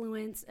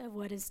influence of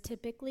what is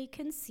typically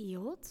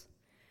concealed,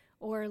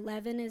 or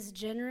leaven is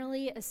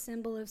generally a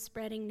symbol of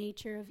spreading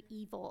nature of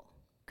evil,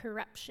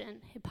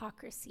 corruption,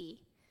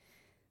 hypocrisy.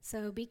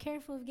 So be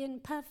careful of getting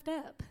puffed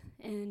up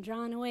and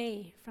drawn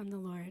away from the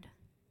Lord.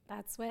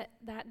 That's what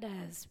that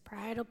does.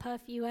 Pride will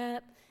puff you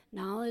up.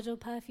 Knowledge will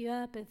puff you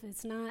up if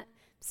it's not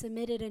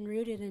submitted and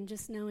rooted in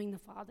just knowing the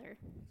Father.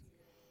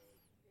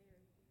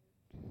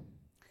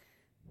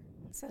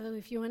 So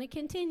if you want to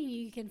continue,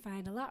 you can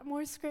find a lot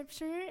more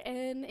scripture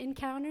and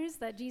encounters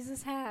that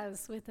Jesus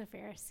has with the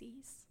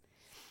Pharisees.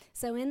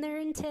 So in their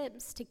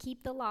attempts to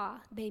keep the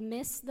law, they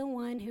missed the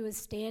one who is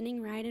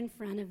standing right in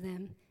front of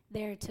them,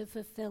 there to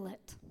fulfill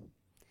it.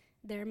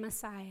 Their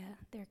Messiah,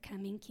 their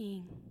coming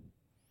King.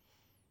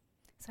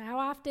 So how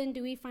often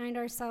do we find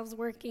ourselves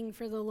working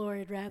for the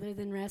Lord rather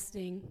than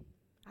resting?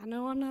 I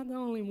know I'm not the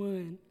only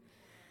one.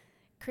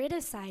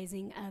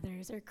 Criticizing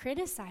others or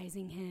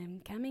criticizing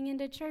him, coming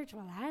into church,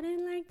 well, I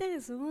didn't like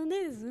this, well,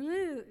 this,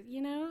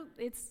 you know,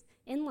 it's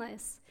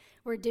endless.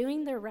 We're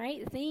doing the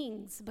right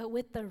things, but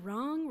with the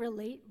wrong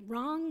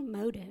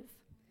motive,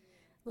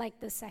 like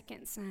the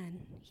second son.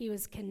 He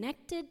was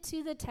connected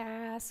to the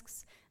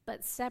tasks,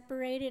 but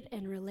separated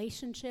in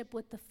relationship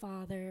with the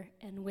Father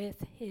and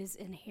with his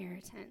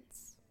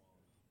inheritance.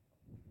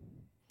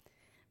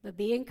 But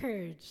be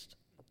encouraged.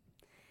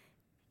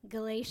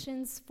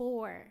 Galatians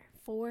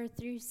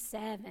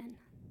 4:4-7.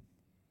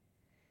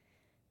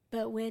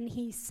 But when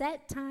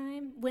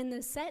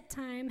the set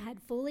time had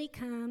fully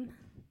come,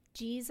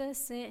 Jesus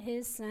sent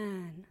his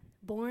Son,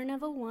 born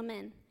of a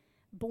woman,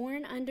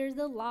 born under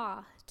the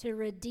law, to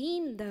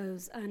redeem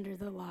those under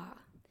the law,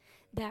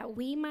 that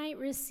we might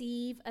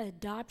receive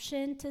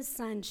adoption to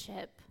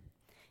sonship.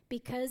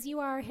 Because you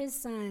are his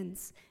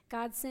sons,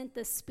 God sent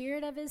the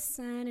Spirit of his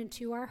Son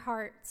into our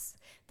hearts,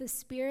 the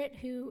Spirit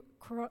who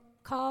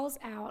calls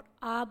out,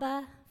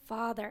 Abba,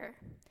 Father.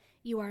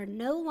 You are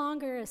no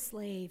longer a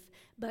slave,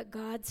 but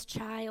God's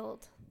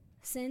child.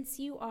 Since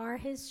you are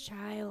his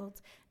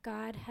child,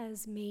 God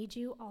has made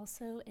you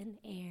also an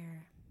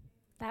heir.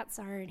 That's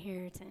our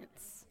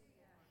inheritance.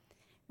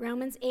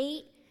 Romans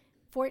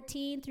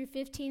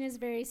 8:14-15 is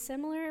very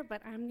similar,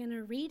 but I'm going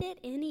to read it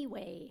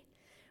anyway.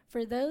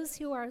 For those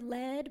who are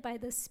led by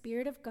the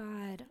Spirit of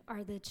God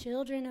are the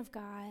children of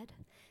God.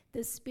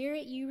 The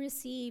Spirit you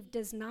received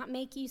does not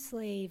make you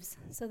slaves,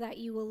 so that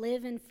you will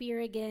live in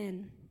fear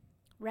again.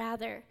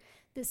 Rather,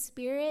 the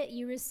Spirit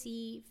you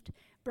received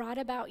brought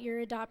about your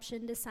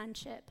adoption to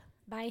sonship.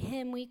 By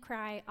him we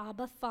cry,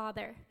 Abba,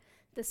 Father.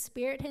 The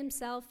Spirit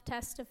himself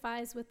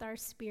testifies with our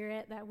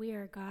spirit that we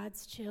are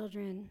God's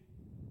children.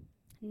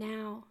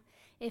 Now,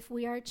 if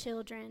we are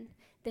children,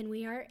 then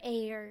we are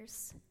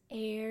heirs,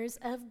 heirs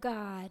of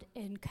God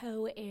and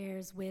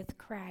co-heirs with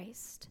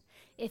Christ,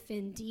 if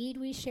indeed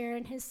we share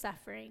in his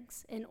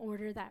sufferings, in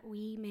order that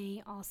we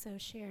may also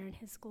share in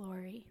his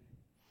glory.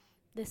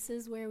 This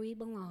is where we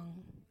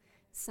belong,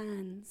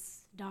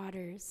 sons,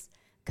 daughters,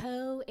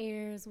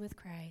 co-heirs with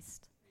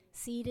Christ,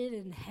 seated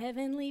in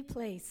heavenly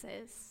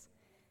places.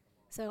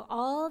 So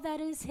all that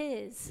is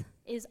his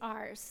is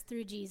ours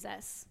through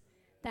Jesus.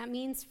 That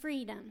means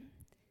freedom.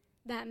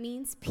 That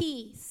means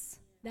peace.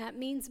 That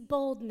means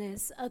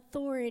boldness,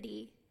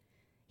 authority,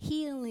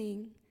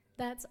 healing.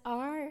 That's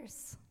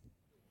ours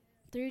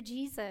through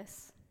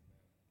Jesus.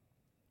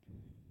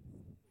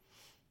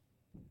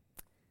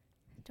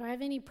 Do I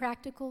have any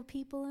practical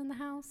people in the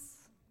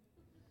house?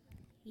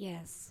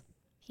 Yes.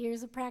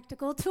 Here's a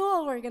practical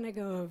tool we're going to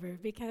go over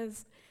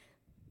because,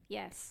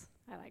 yes,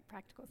 I like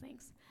practical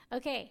things.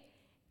 Okay,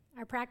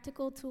 our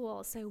practical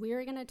tool. So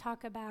we're going to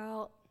talk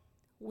about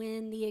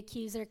when the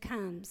accuser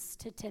comes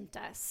to tempt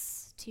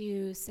us,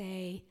 to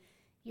say,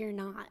 you're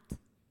not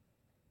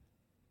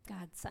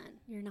God's son.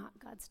 You're not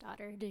God's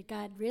daughter. Did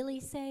God really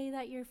say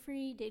that you're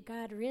free? Did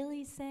God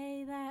really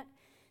say that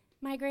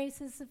my grace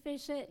is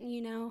sufficient?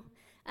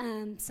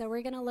 So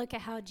we're going to look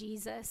at how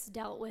Jesus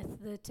dealt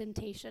with the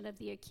temptation of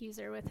the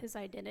accuser with his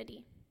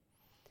identity.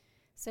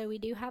 So we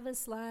do have a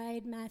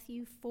slide,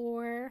 Matthew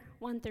 4,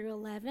 1 through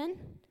 11.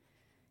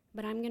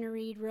 But I'm going to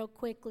read real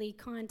quickly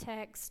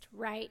context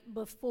right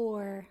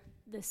before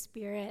the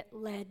Spirit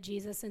led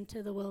Jesus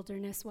into the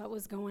wilderness, what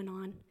was going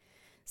on.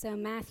 So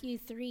Matthew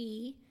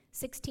 3,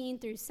 16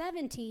 through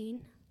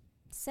 17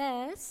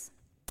 says,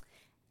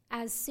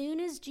 "As soon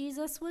as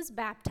Jesus was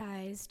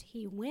baptized,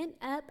 he went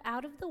up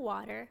out of the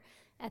water.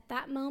 At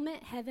that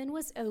moment, heaven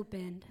was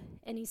opened,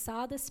 and he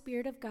saw the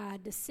Spirit of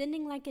God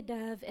descending like a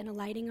dove and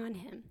alighting on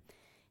him.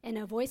 And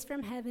a voice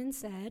from heaven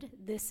said,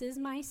 'This is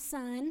my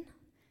Son,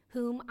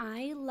 whom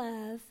I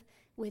love.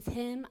 With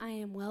him I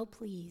am well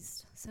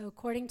pleased.'" So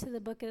according to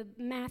the book of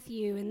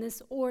Matthew, in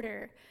this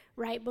order,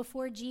 right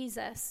before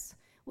Jesus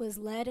was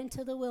led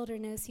into the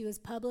wilderness, he was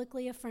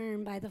publicly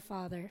affirmed by the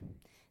Father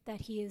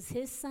that he is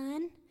his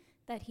Son,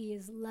 that he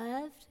is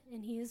loved,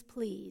 and he is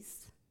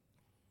pleased.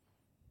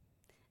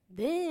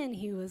 Then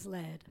he was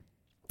led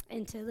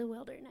into the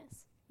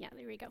wilderness. Yeah,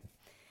 there we go.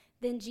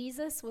 Then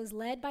Jesus was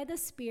led by the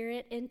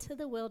Spirit into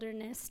the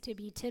wilderness to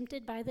be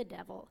tempted by the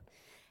devil.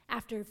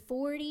 After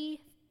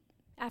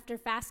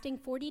fasting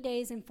 40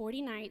 days and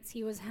 40 nights,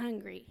 he was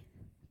hungry.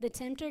 The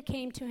tempter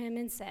came to him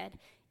and said,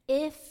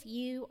 "If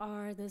you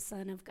are the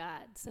Son of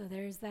God." So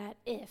there's that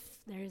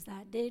if. There's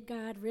that did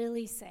God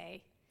really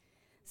say?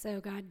 So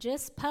God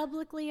just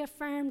publicly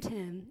affirmed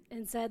him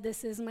and said,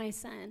 "This is my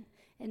Son."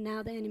 And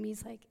now the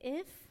enemy's like,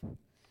 "If?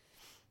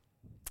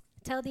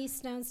 Tell these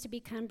stones to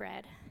become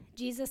bread."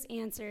 Jesus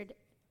answered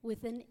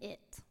with an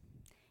it.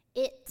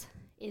 "It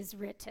is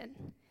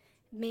written,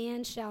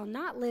 'Man shall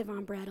not live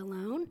on bread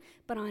alone,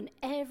 but on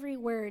every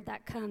word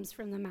that comes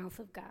from the mouth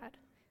of God.'"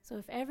 So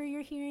if ever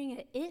you're hearing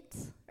a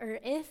it or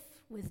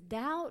if with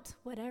doubt,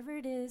 whatever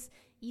it is,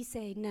 you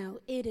say, "No,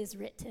 it is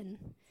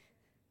written."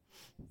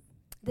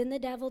 Then the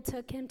devil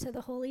took him to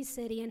the holy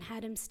city and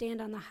had him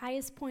stand on the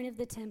highest point of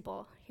the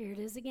temple. Here it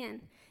is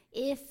again.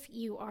 "If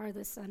you are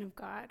the Son of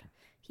God,"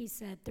 he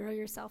said, "throw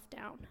yourself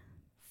down.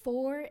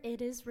 For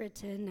it is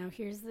written," now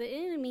here's the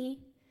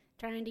enemy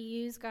trying to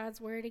use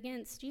God's word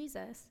against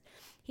Jesus,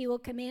 "He will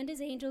command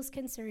his angels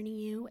concerning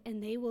you,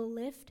 and they will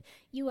lift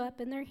you up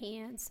in their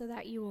hands so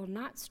that you will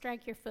not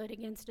strike your foot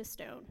against a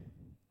stone."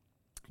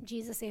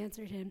 Jesus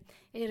answered him,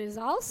 "It is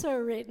also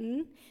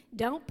written,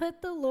 'Don't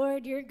put the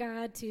Lord your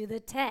God to the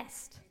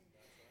test.'"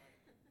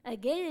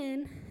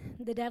 Again,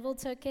 the devil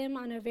took him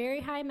on a very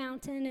high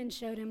mountain and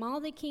showed him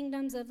all the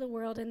kingdoms of the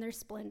world and their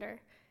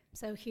splendor.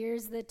 So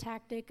here's the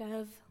tactic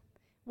of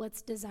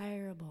what's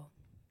desirable.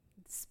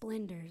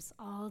 Splendors,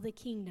 all the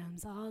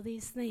kingdoms, all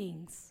these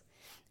things.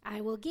 "I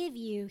will give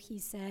you," he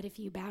said, "if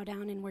you bow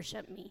down and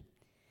worship me."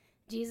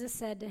 Jesus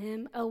said to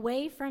him,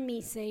 "Away from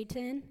me,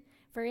 Satan,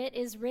 for it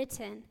is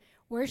written,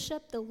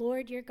 'Worship the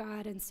Lord your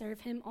God and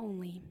serve him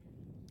only.'"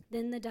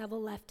 Then the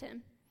devil left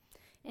him,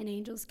 and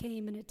angels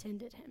came and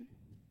attended him.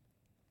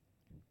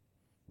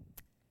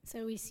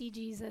 So we see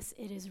Jesus,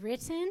 "It is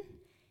written,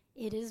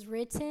 it is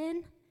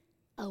written,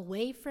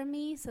 away from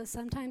me." So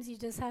sometimes you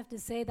just have to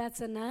say,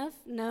 "That's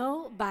enough.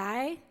 No,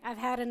 bye. I've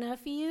had enough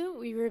of you.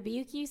 We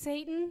rebuke you,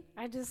 Satan."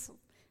 I just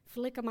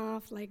flick them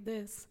off like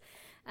this.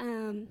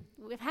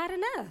 We've had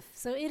enough.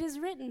 So it is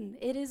written.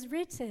 It is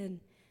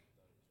written.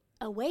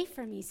 "Away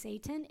from me,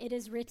 Satan, it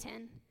is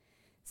written."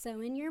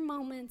 So in your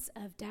moments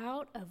of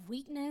doubt, of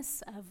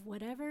weakness, of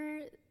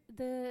whatever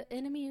the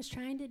enemy is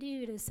trying to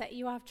do to set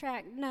you off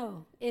track,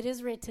 no, it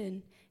is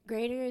written,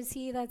 "Greater is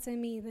he that's in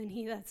me than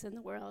he that's in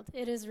the world."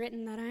 It is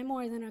written that I'm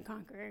more than a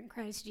conqueror in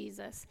Christ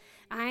Jesus.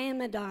 I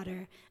am a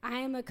daughter. I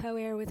am a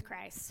co-heir with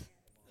Christ.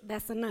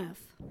 That's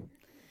enough.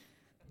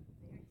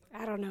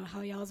 I don't know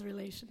how y'all's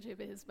relationship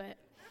is, but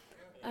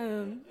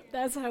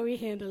that's how we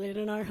handle it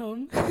in our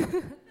home.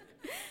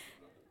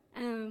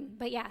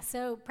 But yeah,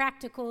 so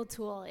practical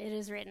tool, it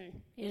is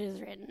written. It is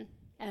written.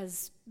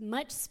 As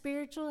much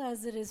spiritual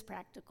as it is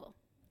practical.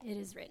 It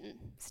is written.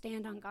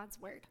 Stand on God's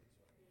word.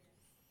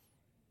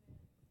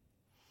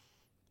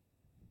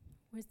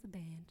 Where's the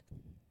band?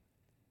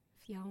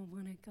 If y'all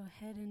want to go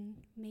ahead and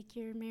make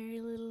your merry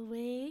little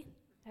way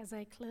as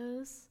I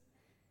close.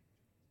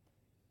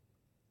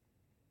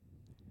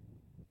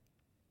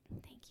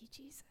 Thank you,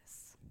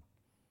 Jesus.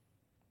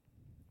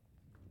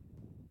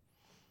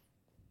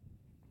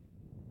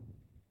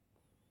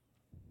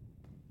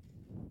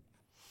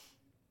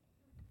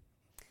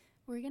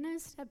 We're going to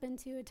step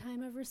into a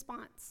time of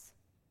response.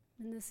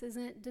 And this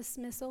isn't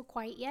dismissal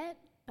quite yet,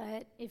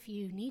 but if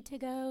you need to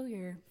go,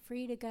 you're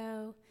free to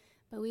go.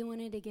 But we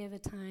wanted to give a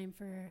time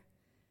for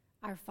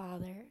our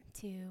Father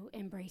to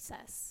embrace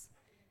us,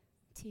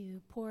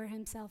 to pour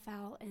himself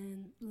out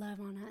and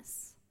love on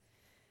us.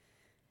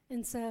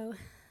 And so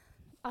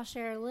I'll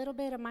share a little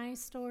bit of my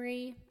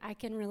story. I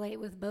can relate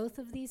with both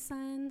of these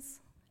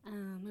sons.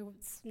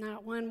 It's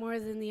not one more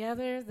than the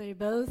other. They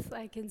both,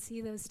 I can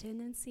see those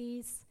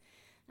tendencies.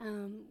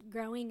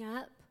 Growing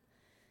up,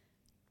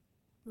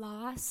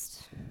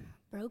 lost,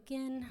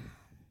 broken,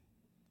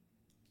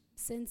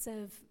 sense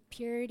of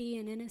purity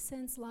and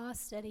innocence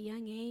lost at a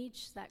young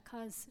age that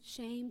caused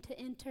shame to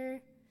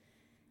enter,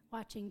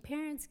 watching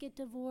parents get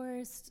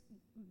divorced,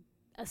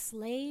 a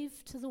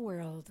slave to the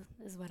world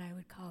is what I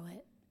would call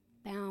it,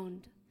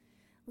 bound,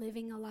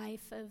 living a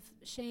life of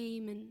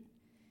shame and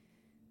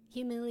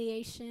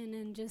humiliation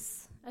and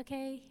just,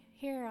 okay,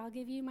 here, I'll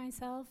give you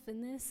myself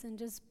and this, and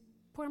just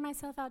pour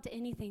myself out to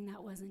anything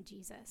that wasn't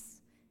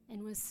Jesus,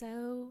 and was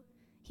so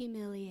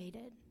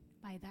humiliated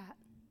by that.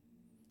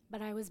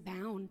 But I was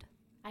bound.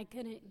 I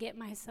couldn't get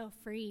myself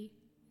free.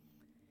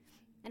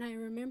 And I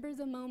remember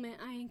the moment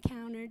I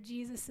encountered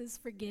Jesus'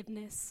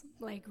 forgiveness,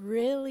 like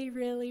really,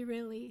 really,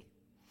 really.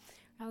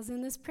 I was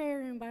in this prayer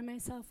room by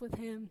myself with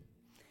him,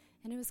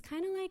 and it was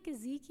kind of like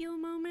Ezekiel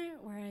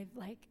moment where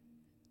I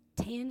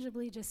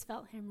tangibly just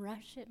felt him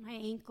rush at my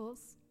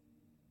ankles.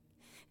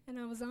 And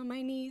I was on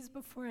my knees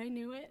before I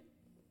knew it,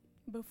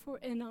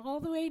 and all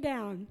the way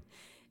down,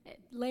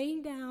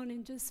 laying down,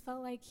 and just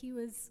felt like he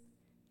was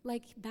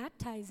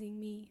baptizing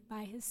me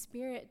by his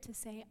Spirit to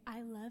say,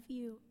 I love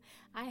you.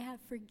 I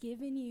have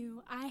forgiven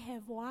you. I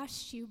have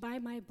washed you by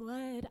my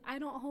blood. I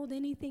don't hold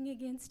anything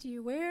against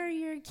you. Where are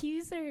your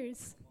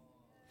accusers?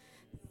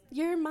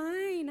 You're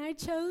mine. I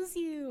chose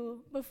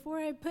you before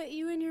I put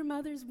you in your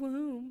mother's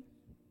womb.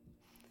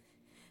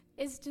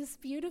 It's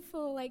just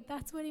beautiful.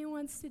 That's what he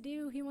wants to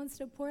do. He wants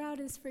to pour out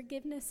his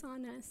forgiveness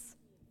on us.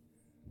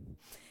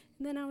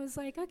 And then I was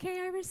like,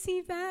 okay, I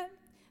received that,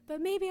 but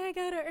maybe I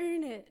got to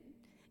earn it.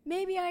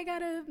 Maybe I got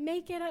to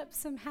make it up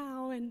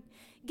somehow and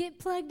get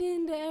plugged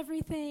into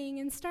everything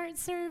and start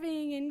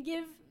serving and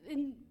give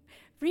and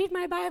read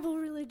my Bible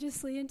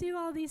religiously and do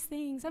all these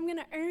things. I'm going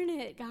to earn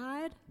it,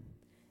 God.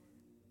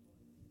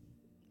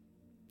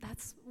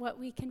 That's what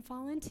we can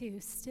fall into,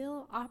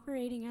 still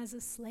operating as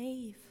a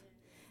slave,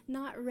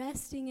 not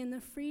resting in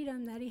the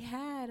freedom that he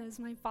had as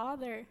my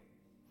father.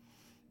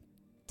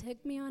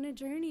 Took me on a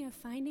journey of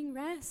finding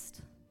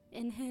rest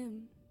in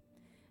him,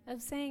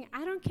 of saying,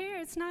 I don't care,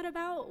 it's not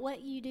about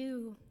what you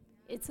do.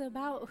 It's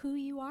about who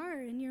you are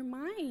and you're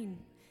mine.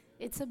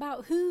 It's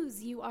about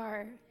whose you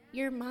are.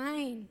 You're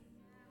mine.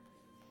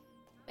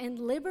 And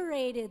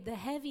liberated the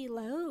heavy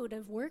load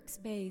of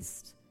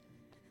works-based.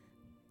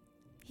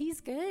 He's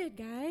good,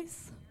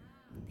 guys.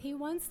 He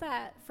wants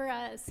that for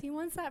us. He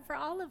wants that for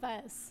all of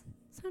us.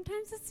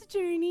 Sometimes it's a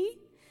journey,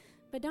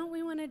 but don't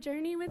we want to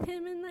journey with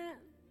him in that?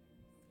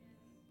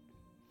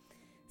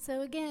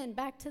 So again,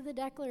 back to the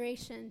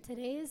declaration.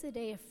 Today is a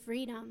day of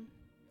freedom.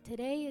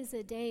 Today is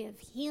a day of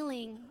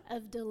healing,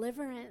 of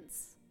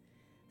deliverance.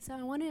 So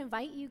I want to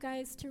invite you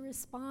guys to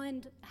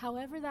respond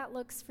however that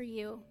looks for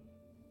you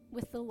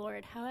with the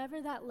Lord,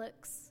 however that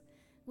looks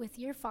with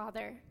your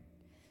Father.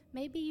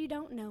 Maybe you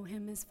don't know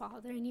him as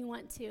Father and you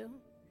want to.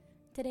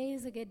 Today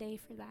is a good day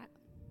for that.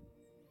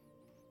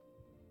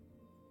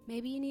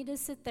 Maybe you need to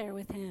sit there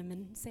with him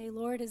and say,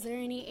 Lord, is there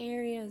any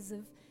areas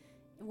of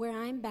where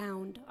I'm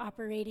bound,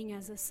 operating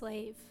as a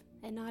slave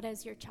and not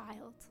as your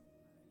child?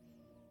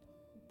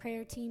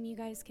 Prayer team, you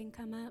guys can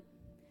come up.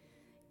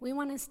 We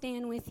want to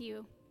stand with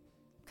you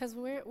because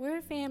we're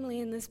a family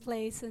in this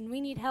place, and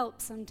we need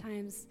help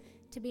sometimes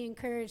to be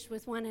encouraged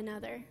with one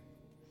another.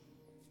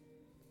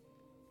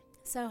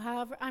 So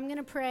however, I'm going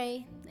to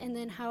pray, and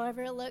then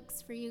however it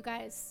looks for you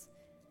guys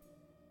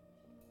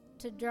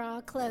to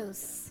draw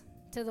close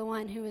to the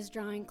one who is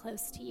drawing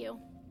close to you.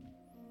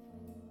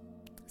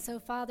 So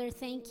Father,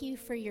 thank you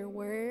for your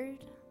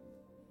word.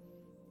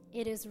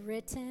 It is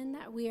written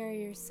that we are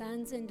your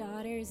sons and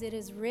daughters. It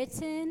is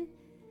written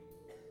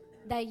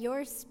that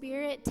your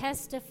Spirit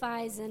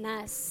testifies in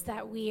us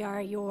that we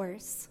are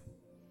yours.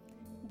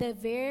 The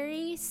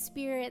very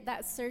Spirit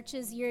that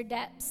searches your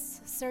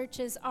depths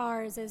searches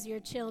ours as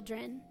your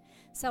children.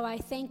 So I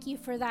thank you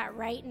for that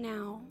right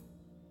now.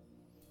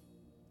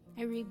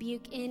 I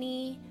rebuke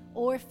any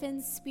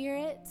orphan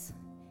spirit,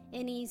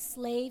 any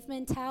slave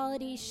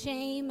mentality,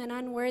 shame, and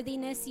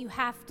unworthiness. You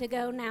have to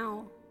go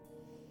now.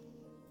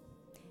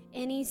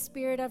 Any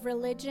spirit of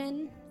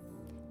religion,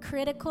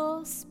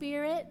 critical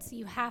spirits,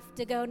 you have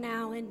to go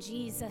now in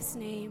Jesus'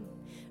 name.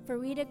 For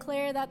we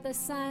declare that the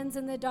sons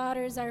and the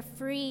daughters are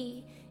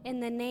free in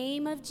the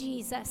name of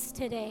Jesus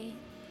today.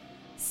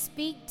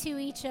 Speak to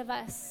each of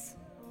us.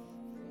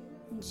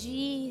 In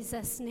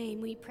Jesus'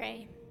 name we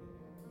pray.